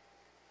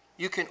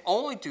 You can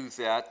only do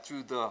that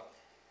through the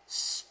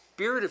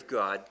Spirit of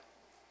God,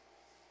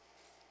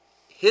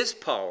 his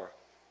power,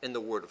 and the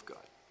Word of God.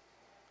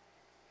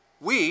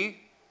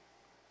 We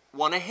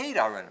want to hate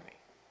our enemy.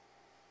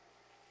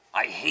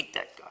 I hate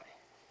that guy.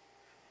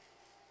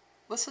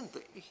 Listen,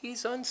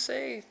 he's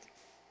unsaved.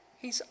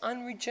 He's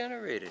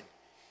unregenerated.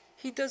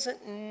 He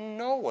doesn't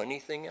know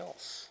anything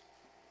else.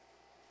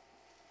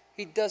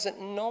 He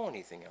doesn't know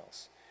anything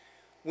else.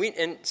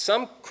 And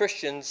some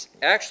Christians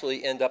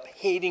actually end up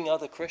hating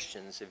other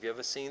Christians. Have you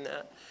ever seen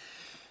that?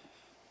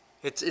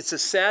 It's a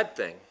sad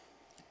thing.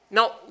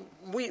 Now,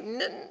 we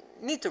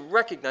need to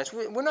recognize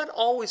we're not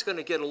always going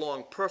to get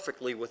along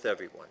perfectly with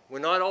everyone. We're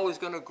not always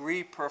going to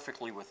agree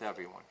perfectly with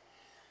everyone.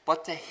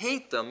 But to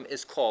hate them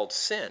is called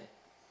sin.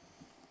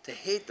 To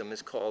hate them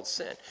is called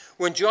sin.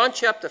 We're in John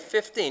chapter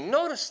 15.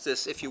 Notice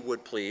this, if you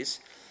would please,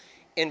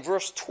 in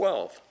verse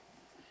 12.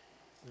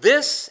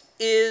 This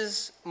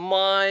is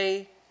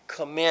my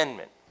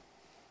commandment.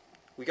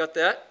 We got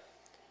that?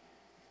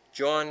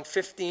 John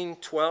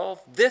 15:12.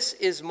 This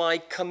is my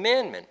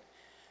commandment,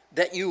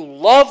 that you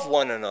love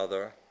one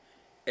another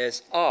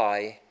as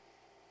I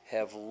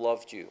have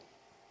loved you.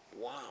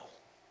 Wow.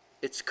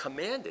 It's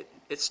commanded.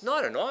 It's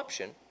not an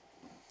option.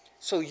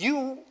 So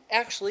you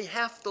actually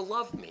have to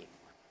love me.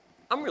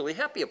 I'm really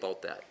happy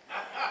about that.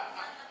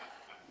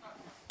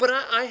 But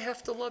I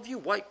have to love you.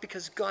 Why?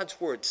 Because God's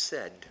word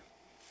said.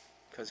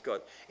 Because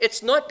God.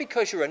 It's not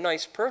because you're a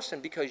nice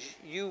person, because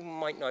you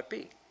might not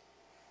be.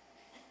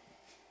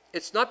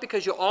 It's not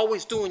because you're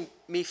always doing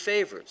me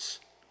favors.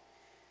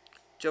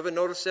 Did you ever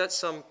notice that?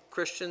 Some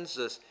Christians,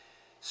 the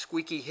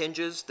squeaky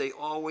hinges, they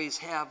always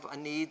have a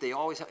need. They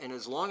always have, and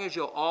as long as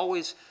you're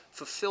always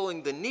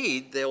fulfilling the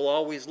need, they'll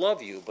always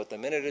love you. But the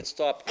minute it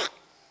stops,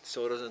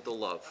 so doesn't the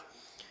love.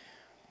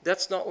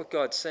 That's not what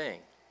God's saying.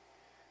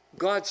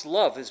 God's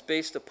love is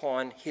based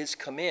upon his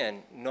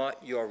command,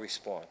 not your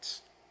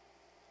response.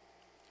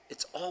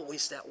 It's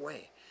always that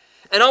way.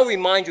 And I'll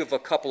remind you of a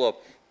couple of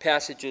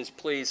passages,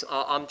 please.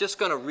 I'm just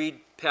going to read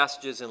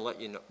passages and let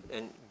you know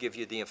and give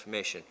you the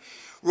information.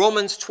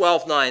 Romans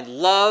 12:9,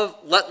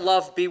 let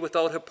love be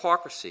without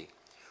hypocrisy.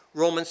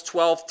 Romans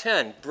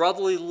 12:10,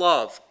 brotherly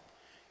love.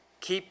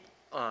 Keep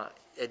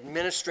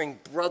administering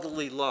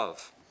brotherly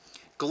love.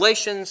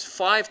 Galatians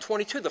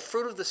 5:22, the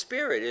fruit of the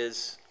Spirit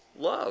is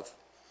love.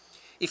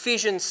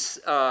 Ephesians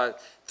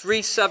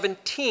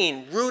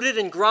 3:17, rooted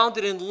and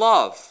grounded in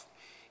love.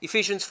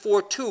 Ephesians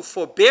 4:2,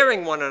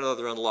 forbearing one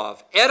another in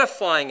love,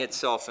 edifying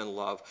itself in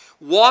love,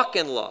 walk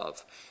in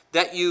love,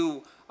 that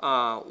you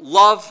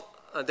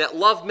that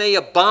love may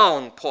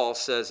abound, Paul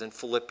says in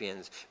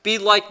Philippians. Be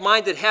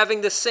like-minded,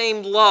 having the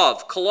same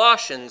love.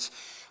 Colossians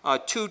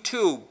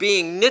 2:2,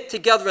 being knit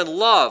together in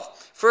love.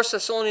 1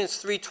 Thessalonians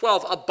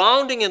 3:12,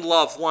 abounding in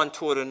love one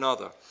toward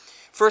another.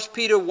 1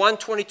 Peter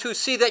 1:22,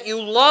 see that you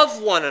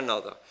love one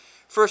another.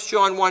 1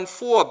 John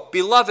 1:4,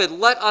 beloved,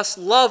 let us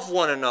love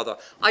one another.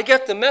 I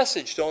get the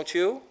message, don't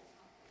you?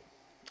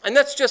 And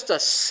that's just a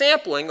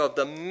sampling of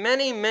the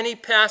many, many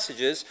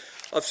passages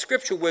of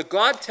Scripture where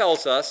God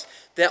tells us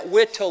that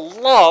we're to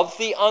love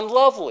the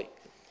unlovely.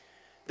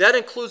 That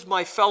includes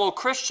my fellow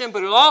Christian,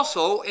 but it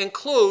also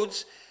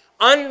includes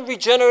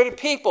unregenerated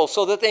people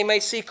so that they may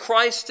see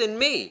Christ in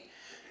me.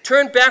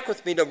 Turn back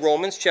with me to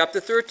Romans chapter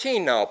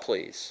 13 now,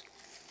 please.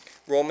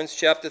 Romans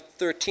chapter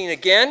 13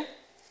 again.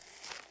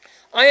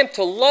 I am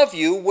to love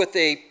you with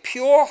a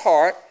pure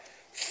heart,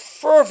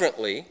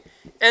 fervently,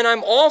 and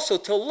I'm also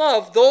to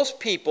love those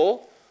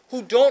people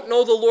who don't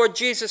know the Lord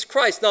Jesus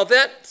Christ. Now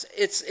it's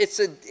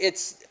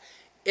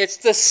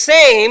the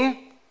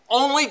same,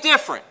 only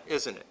different,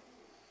 isn't it?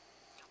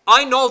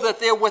 I know that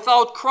they're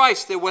without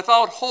Christ, they're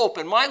without hope,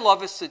 and my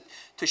love is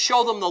to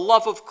show them the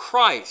love of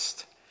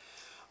Christ.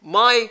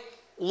 My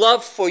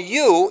love for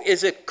you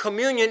is a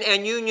communion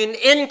and union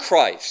in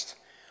Christ.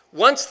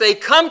 Once they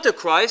come to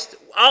Christ,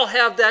 I'll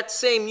have that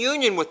same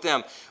union with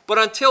them. But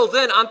until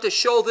then, I'm to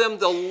show them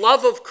the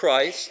love of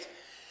Christ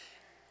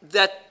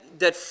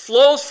that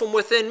flows from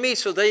within me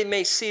so they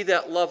may see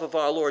that love of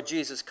our Lord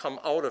Jesus come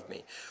out of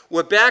me.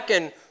 We're back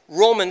in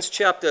Romans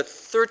chapter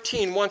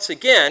 13 once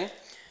again.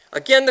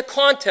 Again, the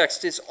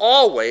context is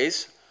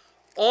always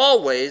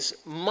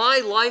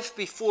my life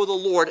before the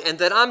Lord and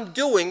that I'm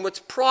doing what's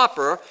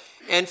proper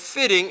and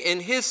fitting in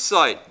his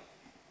sight.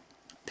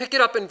 Pick it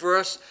up in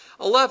verse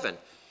 11.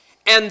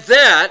 And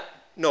that,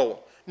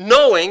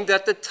 knowing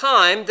that the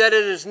time, that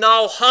it is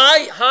now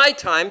high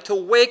time to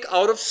wake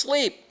out of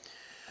sleep.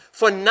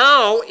 For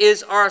now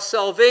is our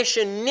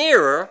salvation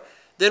nearer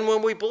than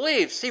when we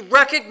believed. See,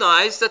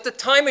 recognize that the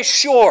time is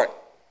short.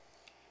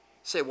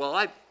 You say, well,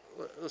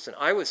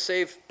 I was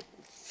saved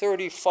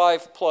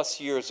 35 plus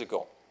years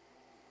ago.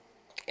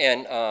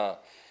 And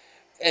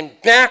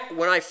back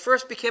when I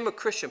first became a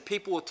Christian,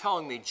 people were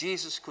telling me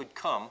Jesus could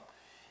come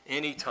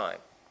anytime.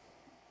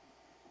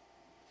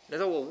 And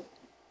I thought, well,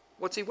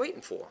 what's he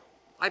waiting for?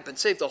 I've been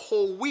saved a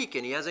whole week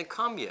and he hasn't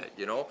come yet,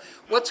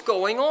 What's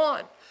going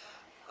on?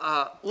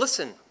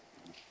 Listen,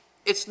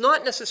 it's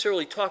not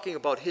necessarily talking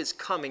about his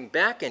coming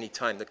back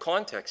anytime, the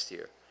context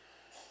here.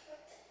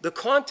 The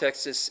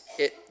context is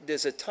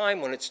there's a time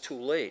when it's too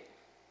late.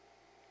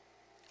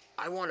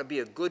 I want to be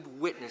a good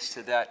witness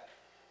to that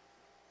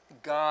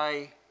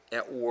guy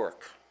at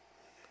work.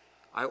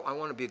 I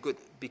want to be a good,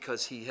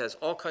 because he has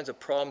all kinds of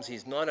problems.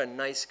 He's not a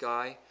nice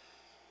guy.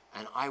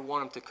 And I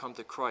want him to come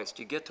to Christ.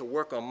 You get to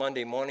work on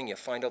Monday morning, you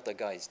find out the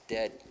guy's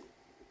dead.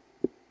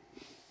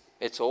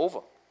 It's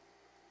over.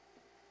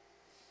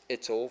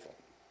 It's over.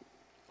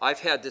 I've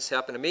had this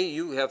happen to me.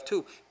 You have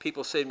too.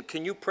 People say,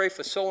 can you pray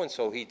for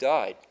so-and-so? He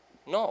died.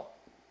 No.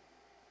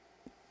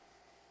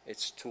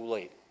 It's too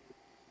late.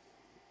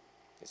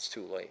 It's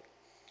too late.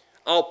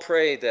 I'll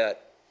pray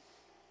that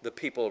the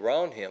people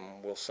around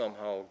him will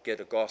somehow get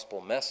a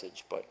gospel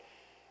message, but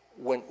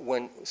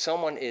when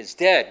someone is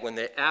dead, when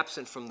they're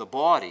absent from the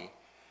body,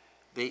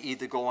 they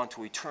either go on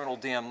to eternal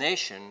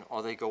damnation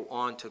or they go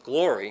on to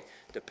glory,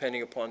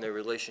 depending upon their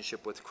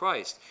relationship with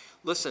Christ.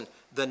 Listen,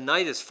 the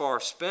night is far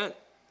spent.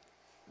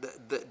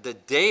 the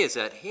day is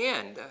at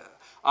hand.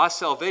 Our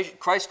salvation,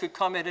 Christ could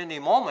come at any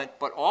moment,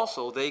 but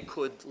also they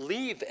could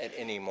leave at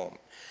any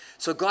moment.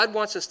 So God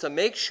wants us to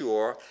make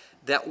sure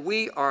that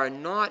we are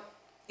not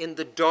in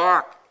the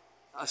dark,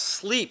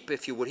 asleep,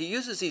 if you would. He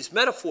uses these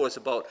metaphors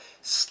about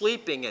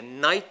sleeping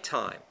and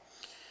nighttime.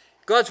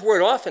 God's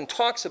word often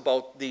talks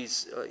about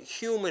these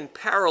human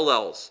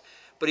parallels,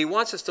 but he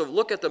wants us to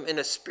look at them in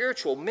a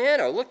spiritual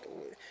manner. Look,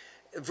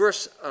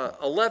 verse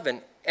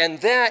 11,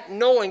 and that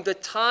knowing the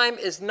time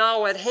is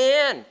now at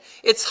hand.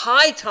 It's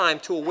high time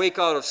to awake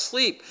out of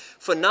sleep,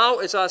 for now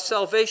is our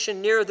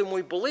salvation nearer than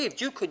we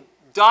believed. You could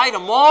die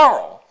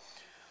tomorrow,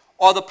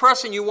 or the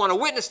person you want to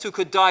witness to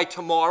could die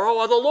tomorrow,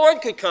 or the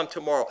Lord could come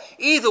tomorrow.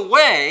 Either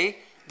way,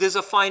 there's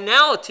a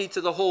finality to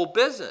the whole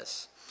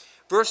business.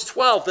 Verse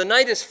 12, the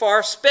night is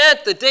far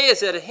spent, the day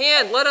is at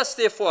hand. Let us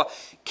therefore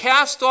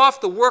cast off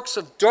the works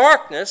of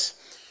darkness,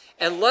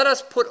 and let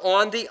us put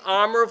on the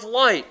armor of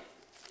light.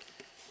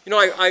 You know,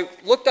 I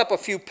looked up a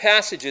few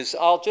passages.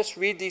 I'll just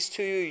read these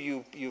to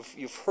you.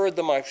 You've heard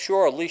them, I'm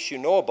sure, at least you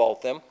know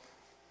about them.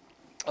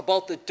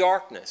 About the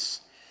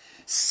darkness.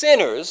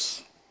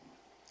 Sinners,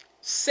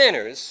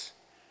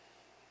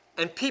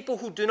 and people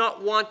who do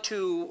not want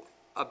to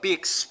be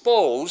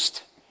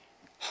exposed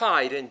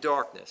hide in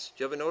darkness.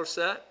 Did you ever notice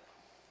that?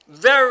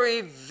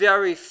 Very,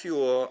 very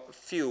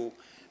few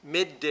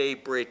midday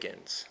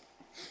break-ins.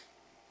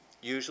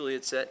 Usually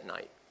it's at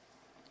night.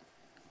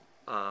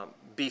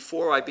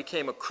 Before I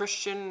became a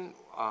Christian,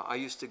 I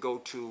used to go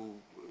to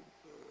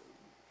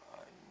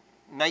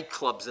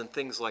nightclubs and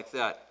things like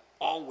that.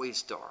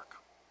 Always dark.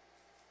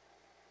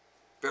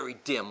 Very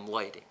dim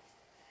lighting.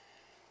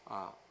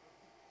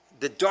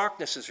 The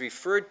darkness is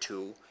referred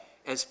to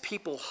as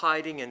people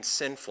hiding in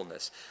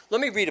sinfulness. Let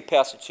me read a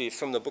passage to you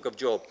from the book of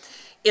Job.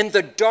 In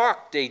the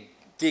dark they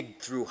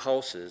digged through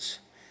houses,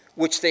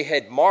 which they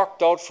had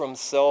marked out for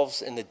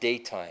themselves in the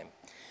daytime.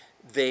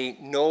 They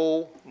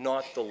know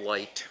not the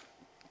light.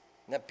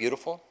 Isn't that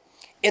beautiful?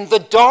 In the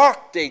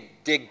dark they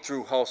digged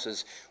through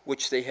houses,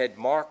 which they had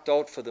marked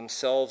out for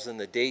themselves in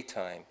the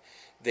daytime.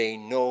 They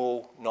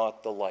know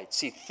not the light.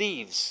 See,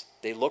 thieves,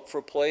 they look for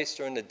a place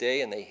during the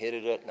day and they hit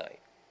it at night.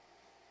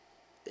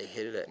 They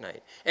hit it at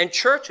night. And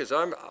churches,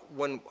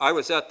 when I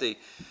was at the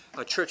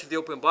Church of the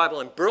Open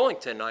Bible in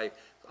Burlington,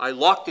 I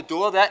locked the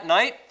door that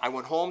night. I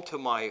went home to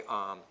my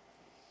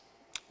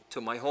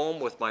home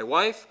with my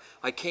wife.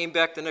 I came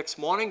back the next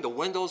morning. The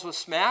windows were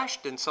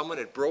smashed, and someone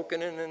had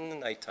broken in the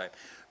nighttime.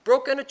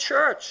 Broke in a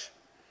church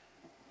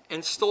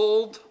and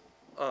stole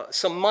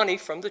some money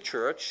from the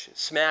church,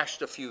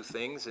 smashed a few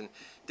things, and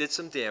did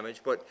some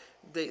damage. But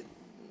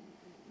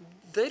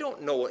they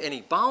don't know any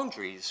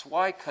boundaries.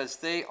 Why? Because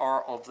they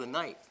are of the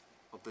night,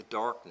 of the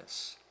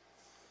darkness.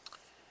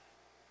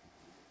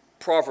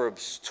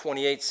 Proverbs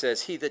 28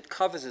 says, he that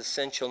covers his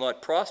sin shall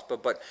not prosper,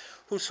 but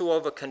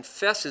whosoever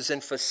confesses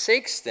and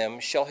forsakes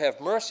them shall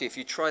have mercy. If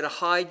you try to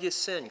hide your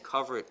sin,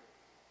 cover it.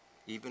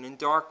 Even in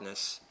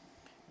darkness,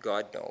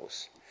 God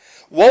knows.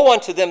 Woe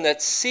unto them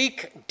that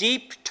seek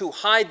deep to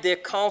hide their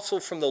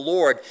counsel from the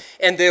Lord,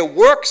 and their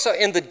works are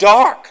in the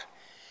dark.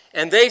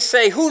 And they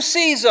say, who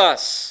sees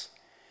us?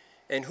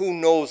 And who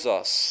knows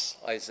us?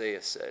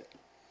 Isaiah said.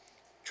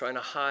 Trying to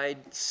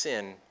hide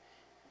sin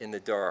in the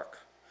dark.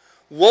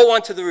 Woe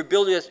unto the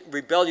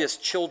rebellious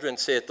children,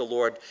 saith the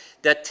Lord,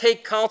 that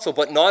take counsel,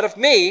 but not of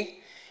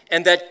me,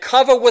 and that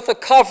cover with a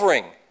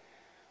covering,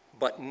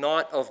 but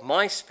not of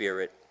my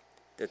spirit,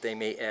 that they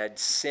may add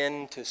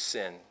sin to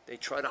sin. They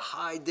try to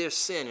hide their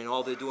sin, and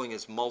all they're doing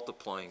is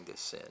multiplying their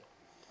sin.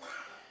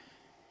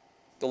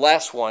 The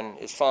last one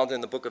is found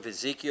in the book of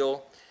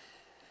Ezekiel.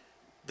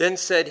 Then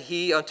said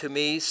he unto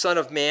me, Son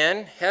of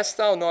man, hast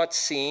thou not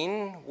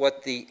seen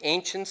what the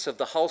ancients of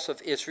the house of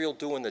Israel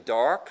do in the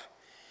dark?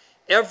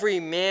 Every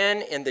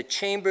man in the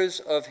chambers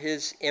of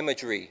his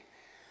imagery.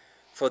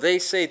 For they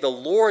say, the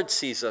Lord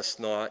sees us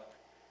not,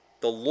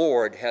 the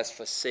Lord has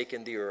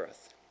forsaken the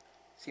earth.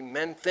 See,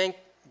 men think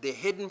they're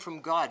hidden from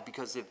God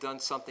because they've done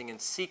something in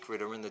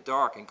secret or in the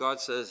dark. And God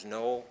says,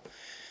 no,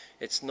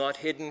 it's not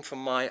hidden from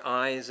my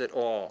eyes at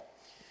all.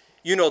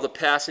 You know the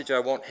passage, I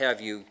won't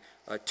have you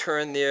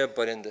turn there,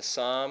 but in the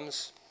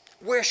Psalms,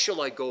 where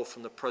shall I go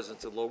from the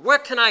presence of the Lord? Where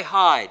can I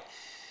hide?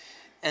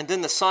 And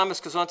then the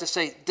psalmist goes on to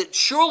say, that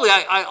surely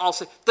I'll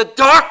say, the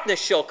darkness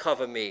shall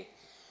cover me.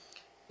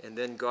 And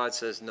then God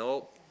says,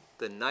 no,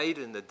 the night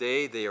and the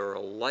day, they are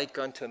alike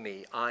unto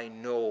me. I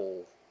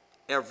know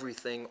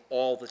everything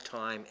all the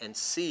time and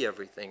see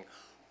everything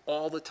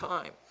all the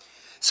time.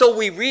 So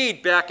we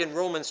read back in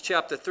Romans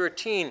chapter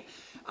 13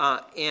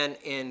 and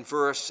in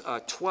verse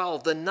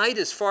 12, the night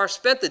is far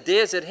spent, the day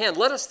is at hand.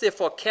 Let us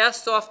therefore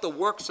cast off the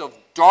works of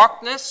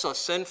darkness or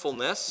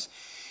sinfulness,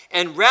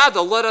 and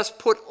rather let us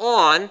put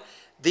on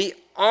the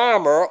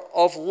armor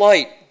of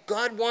light.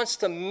 God wants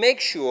to make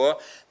sure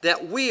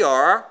that we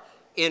are,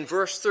 in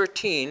verse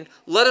 13,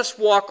 let us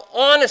walk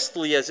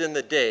honestly as in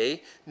the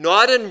day,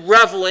 not in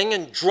reveling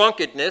and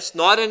drunkenness,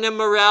 not in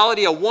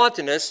immorality or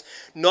wantonness,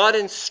 not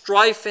in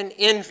strife and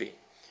envy.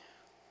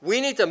 We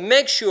need to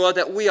make sure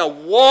that we are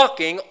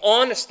walking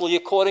honestly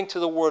according to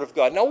the Word of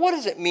God. Now, what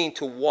does it mean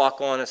to walk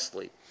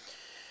honestly?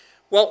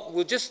 Well,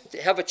 we'll just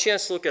have a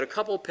chance to look at a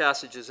couple of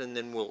passages and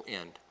then we'll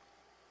end.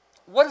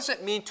 What does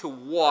it mean to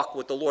walk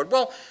with the Lord?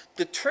 Well,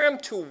 the term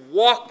to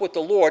walk with the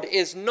Lord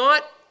is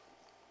not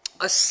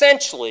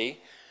essentially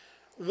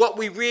what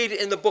we read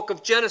in the book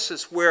of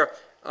Genesis, where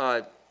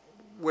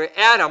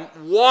Adam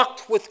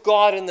walked with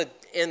God in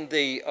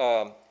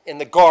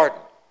the garden.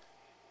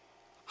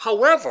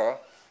 However,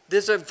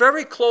 there's a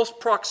very close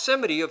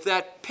proximity of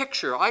that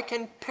picture. I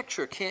can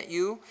picture, can't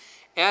you,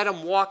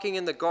 Adam walking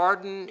in the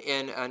garden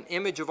and an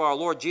image of our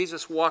Lord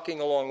Jesus walking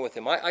along with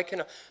him. I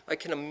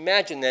can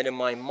imagine that in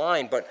my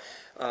mind, but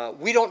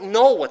we don't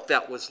know what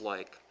that was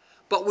like.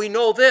 But we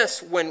know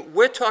this, when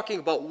we're talking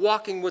about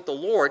walking with the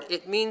Lord,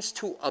 it means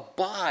to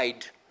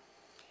abide.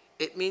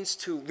 It means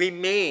to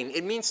remain.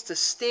 It means to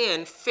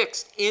stand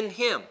fixed in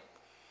him.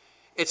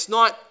 It's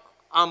not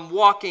I'm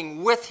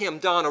walking with him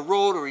down a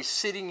road or he's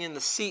sitting in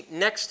the seat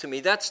next to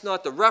me. That's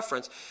not the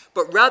reference.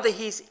 But rather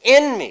he's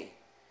in me.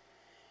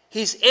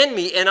 He's in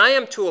me and I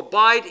am to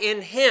abide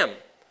in him.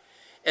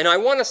 And I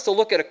want us to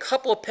look at a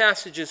couple of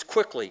passages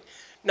quickly.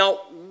 Now,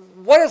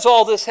 what does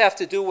all this have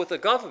to do with the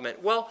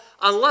government? Well,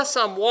 unless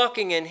I'm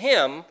walking in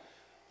him,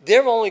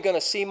 they're only going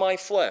to see my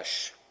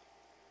flesh.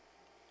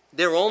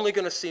 They're only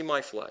going to see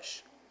my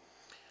flesh.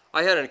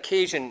 I had an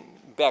occasion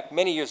back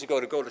many years ago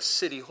to go to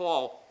City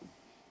Hall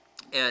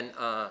and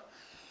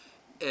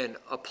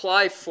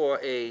apply for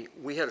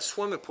we had a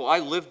swimming pool. I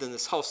lived in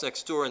this house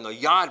next door and the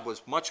yard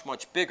was much,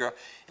 much bigger.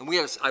 And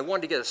I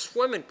wanted to get a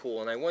swimming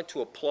pool and I went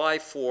to apply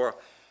for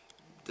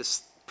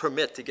this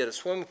permit to get a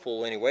swimming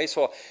pool anyway.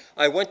 So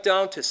I went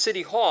down to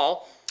City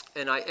Hall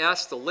and I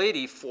asked the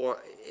lady for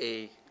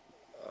a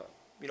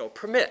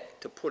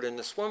permit to put in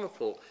the swimming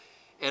pool.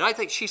 And I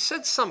think she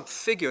said some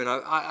figure, and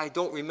I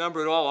don't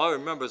remember it all. All I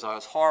remember is I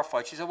was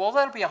horrified. She said, well,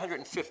 that'll be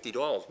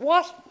 $150.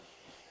 What?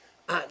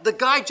 The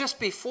guy just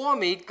before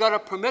me got a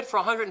permit for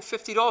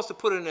 $150 to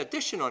put an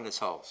addition on his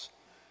house.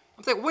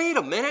 I'm thinking, wait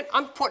a minute,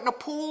 I'm putting a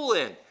pool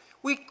in.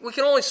 We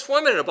can only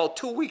swim in it about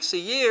 2 weeks a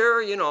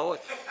year,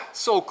 it's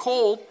so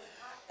cold.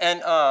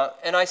 And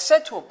I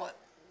said to her, but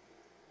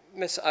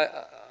Miss,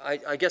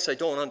 I guess I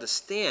don't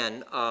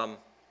understand.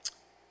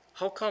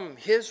 How come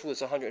his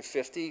was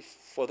 $150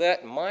 for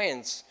that and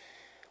mine's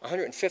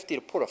 $150 to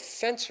put a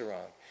fence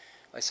around?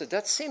 I said,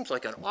 that seems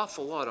like an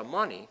awful lot of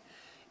money.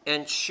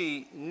 And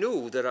she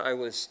knew that I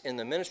was in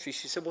the ministry.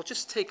 She said, well,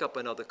 just take up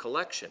another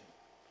collection.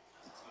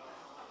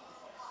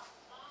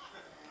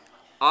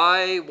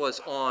 I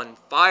was on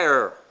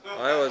fire.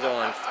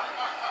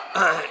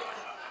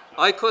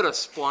 I could have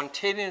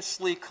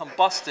spontaneously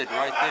combusted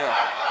right there.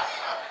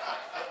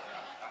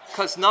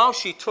 Because now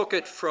she took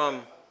it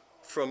from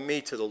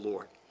me to the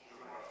Lord.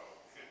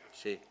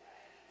 See?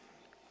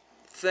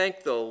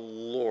 Thank the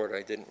Lord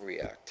I didn't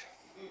react.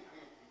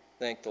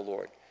 Thank the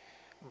Lord.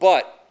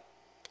 But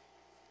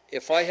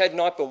if I had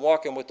not been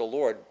walking with the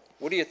Lord,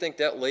 what do you think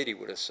that lady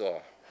would have saw?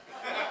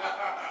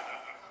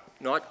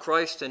 Not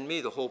Christ in me,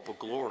 the hope of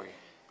glory,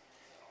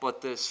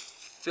 but this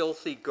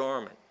filthy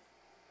garment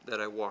that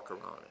I walk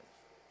around in.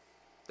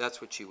 That's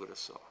what she would have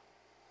saw.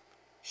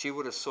 She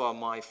would have saw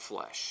my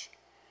flesh.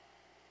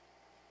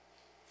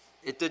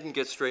 It didn't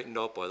get straightened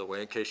out, by the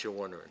way, in case you're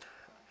wondering.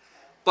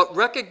 But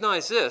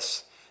recognize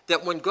this,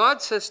 that when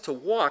God says to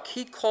walk,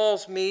 he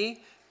calls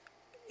me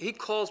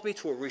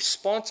to a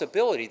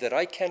responsibility that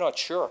I cannot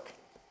shirk.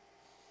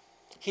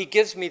 He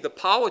gives me the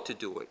power to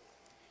do it.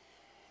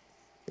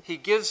 He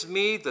gives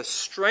me the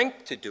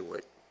strength to do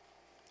it.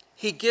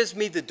 He gives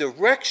me the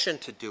direction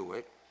to do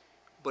it,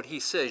 but he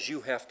says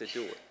you have to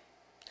do it.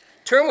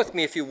 Turn with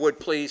me, if you would,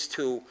 please,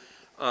 to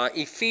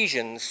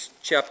Ephesians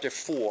chapter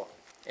 4,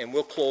 and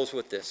we'll close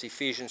with this,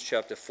 Ephesians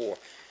chapter 4.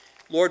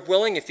 Lord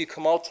willing, if you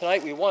come out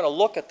tonight, we want to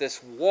look at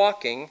this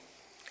walking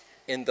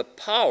in the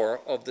power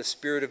of the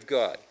Spirit of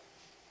God.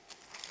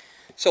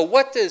 So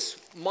what does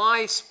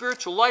my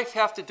spiritual life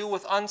have to do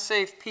with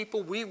unsaved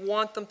people? We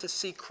want them to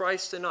see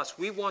Christ in us.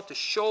 We want to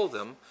show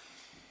them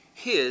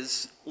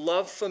his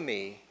love for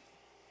me,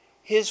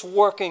 his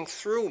working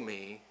through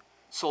me,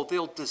 so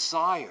they'll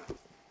desire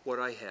what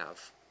I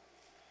have.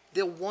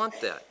 They'll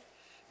want that.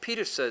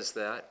 Peter says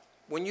that.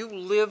 When you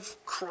live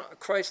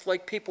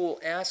Christ-like, people will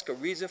ask a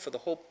reason for the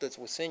hope that's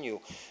within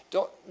you.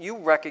 Don't you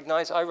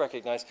recognize, I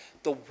recognize,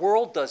 the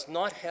world does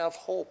not have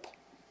hope.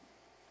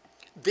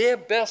 Their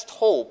best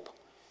hope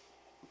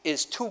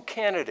is 2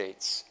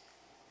 candidates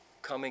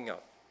coming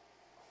up.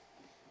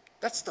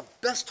 That's the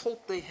best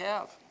hope they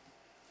have.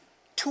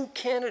 2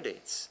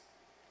 candidates.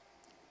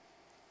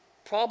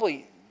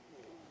 Probably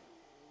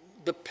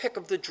the pick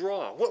of the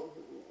draw.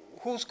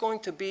 Who's going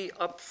to be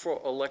up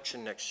for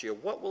election next year?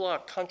 What will our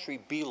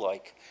country be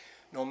like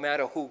no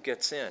matter who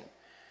gets in?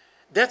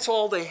 That's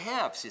all they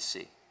have, you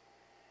see.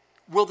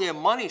 Will their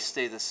money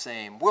stay the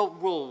same?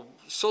 Will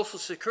Social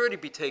Security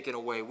be taken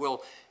away?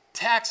 Will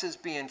taxes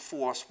be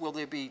enforced? Will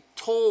there be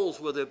tolls?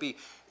 Will there be...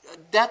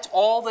 That's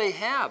all they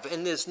have,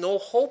 and there's no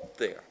hope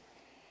there.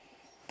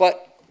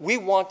 But We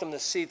want them to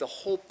see the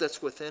hope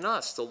that's within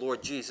us, the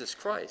Lord Jesus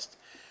Christ.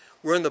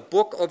 We're in the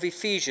book of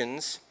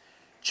Ephesians,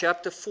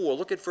 chapter 4.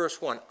 Look at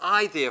verse 1.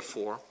 I,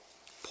 therefore,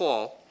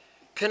 Paul,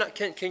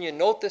 can you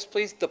note this,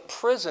 please? The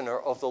prisoner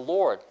of the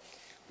Lord.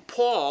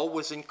 Paul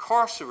was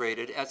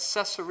incarcerated at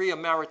Caesarea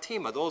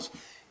Maritima. Those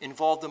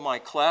involved in my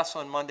class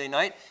on Monday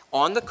night,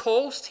 on the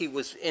coast, he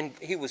was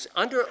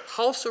under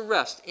house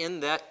arrest in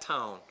that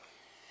town.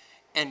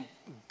 And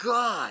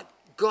God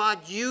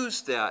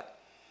used that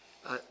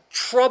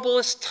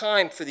troublous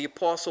time for the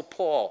Apostle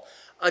Paul,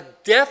 a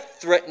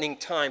death-threatening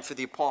time for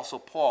the Apostle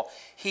Paul.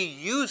 He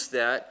used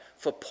that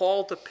for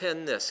Paul to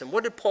pen this. And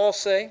what did Paul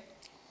say?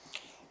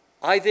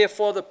 I,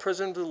 therefore, the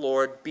prisoner of the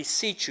Lord,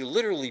 beseech you,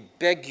 literally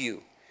beg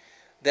you,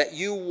 that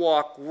you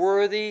walk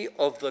worthy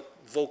of the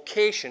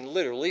vocation,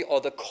 literally,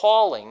 or the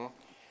calling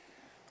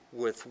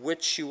with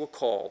which you were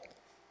called.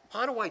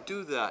 How do I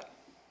do that?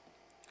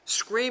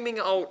 Screaming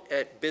out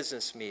at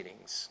business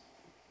meetings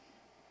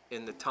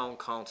in the town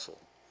council.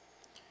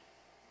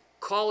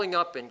 Calling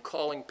up and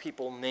calling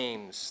people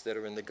names that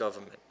are in the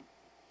government.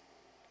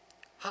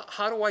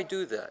 How do I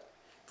do that?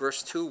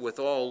 Verse 2, with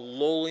all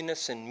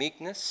lowliness and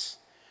meekness,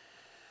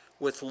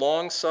 with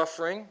long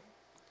suffering,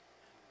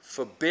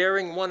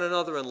 forbearing one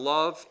another in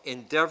love,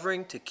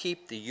 endeavoring to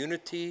keep the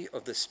unity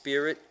of the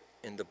Spirit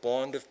in the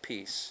bond of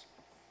peace.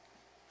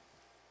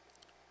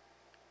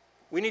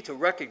 We need to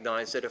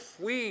recognize that if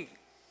we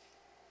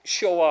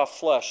show our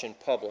flesh in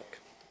public,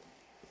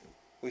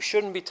 we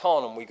shouldn't be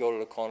telling them we go to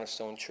the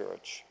Cornerstone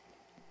Church.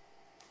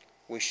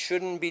 We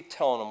shouldn't be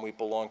telling them we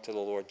belong to the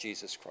Lord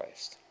Jesus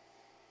Christ,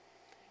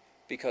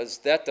 because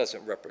that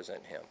doesn't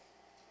represent him.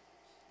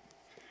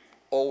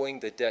 Owing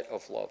the debt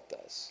of love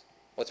does.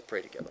 Let's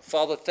pray together.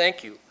 Father,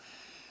 thank you.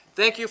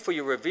 Thank you for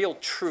your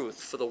revealed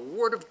truth, for the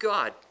Word of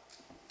God.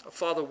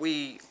 Father,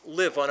 we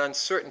live on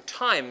uncertain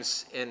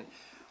times, and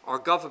our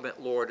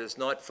government, Lord, is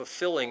not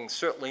fulfilling,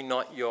 certainly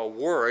not your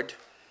word.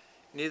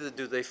 Neither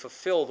do they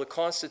fulfill the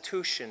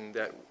Constitution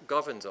that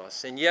governs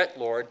us. And yet,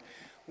 Lord,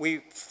 we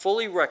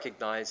fully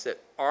recognize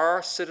that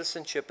our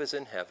citizenship is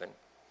in heaven.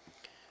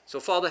 So,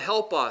 Father,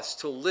 help us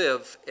to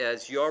live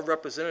as your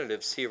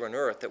representatives here on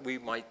earth, that we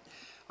might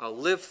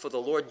live for the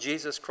Lord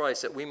Jesus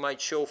Christ, that we might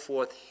show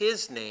forth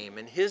his name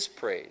and his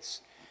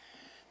praise,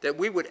 that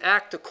we would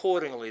act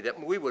accordingly,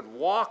 that we would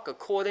walk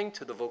according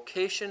to the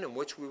vocation in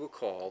which we were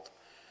called.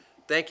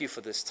 Thank you for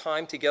this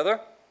time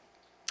together.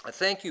 I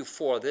thank you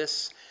for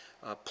this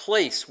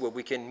place where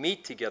we can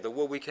meet together,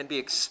 where we can be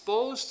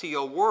exposed to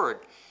your word.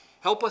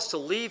 Help us to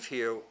leave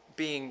here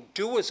being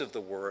doers of the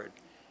word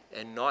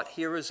and not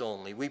hearers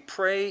only. We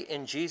pray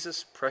in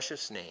Jesus'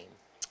 precious name.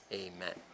 Amen.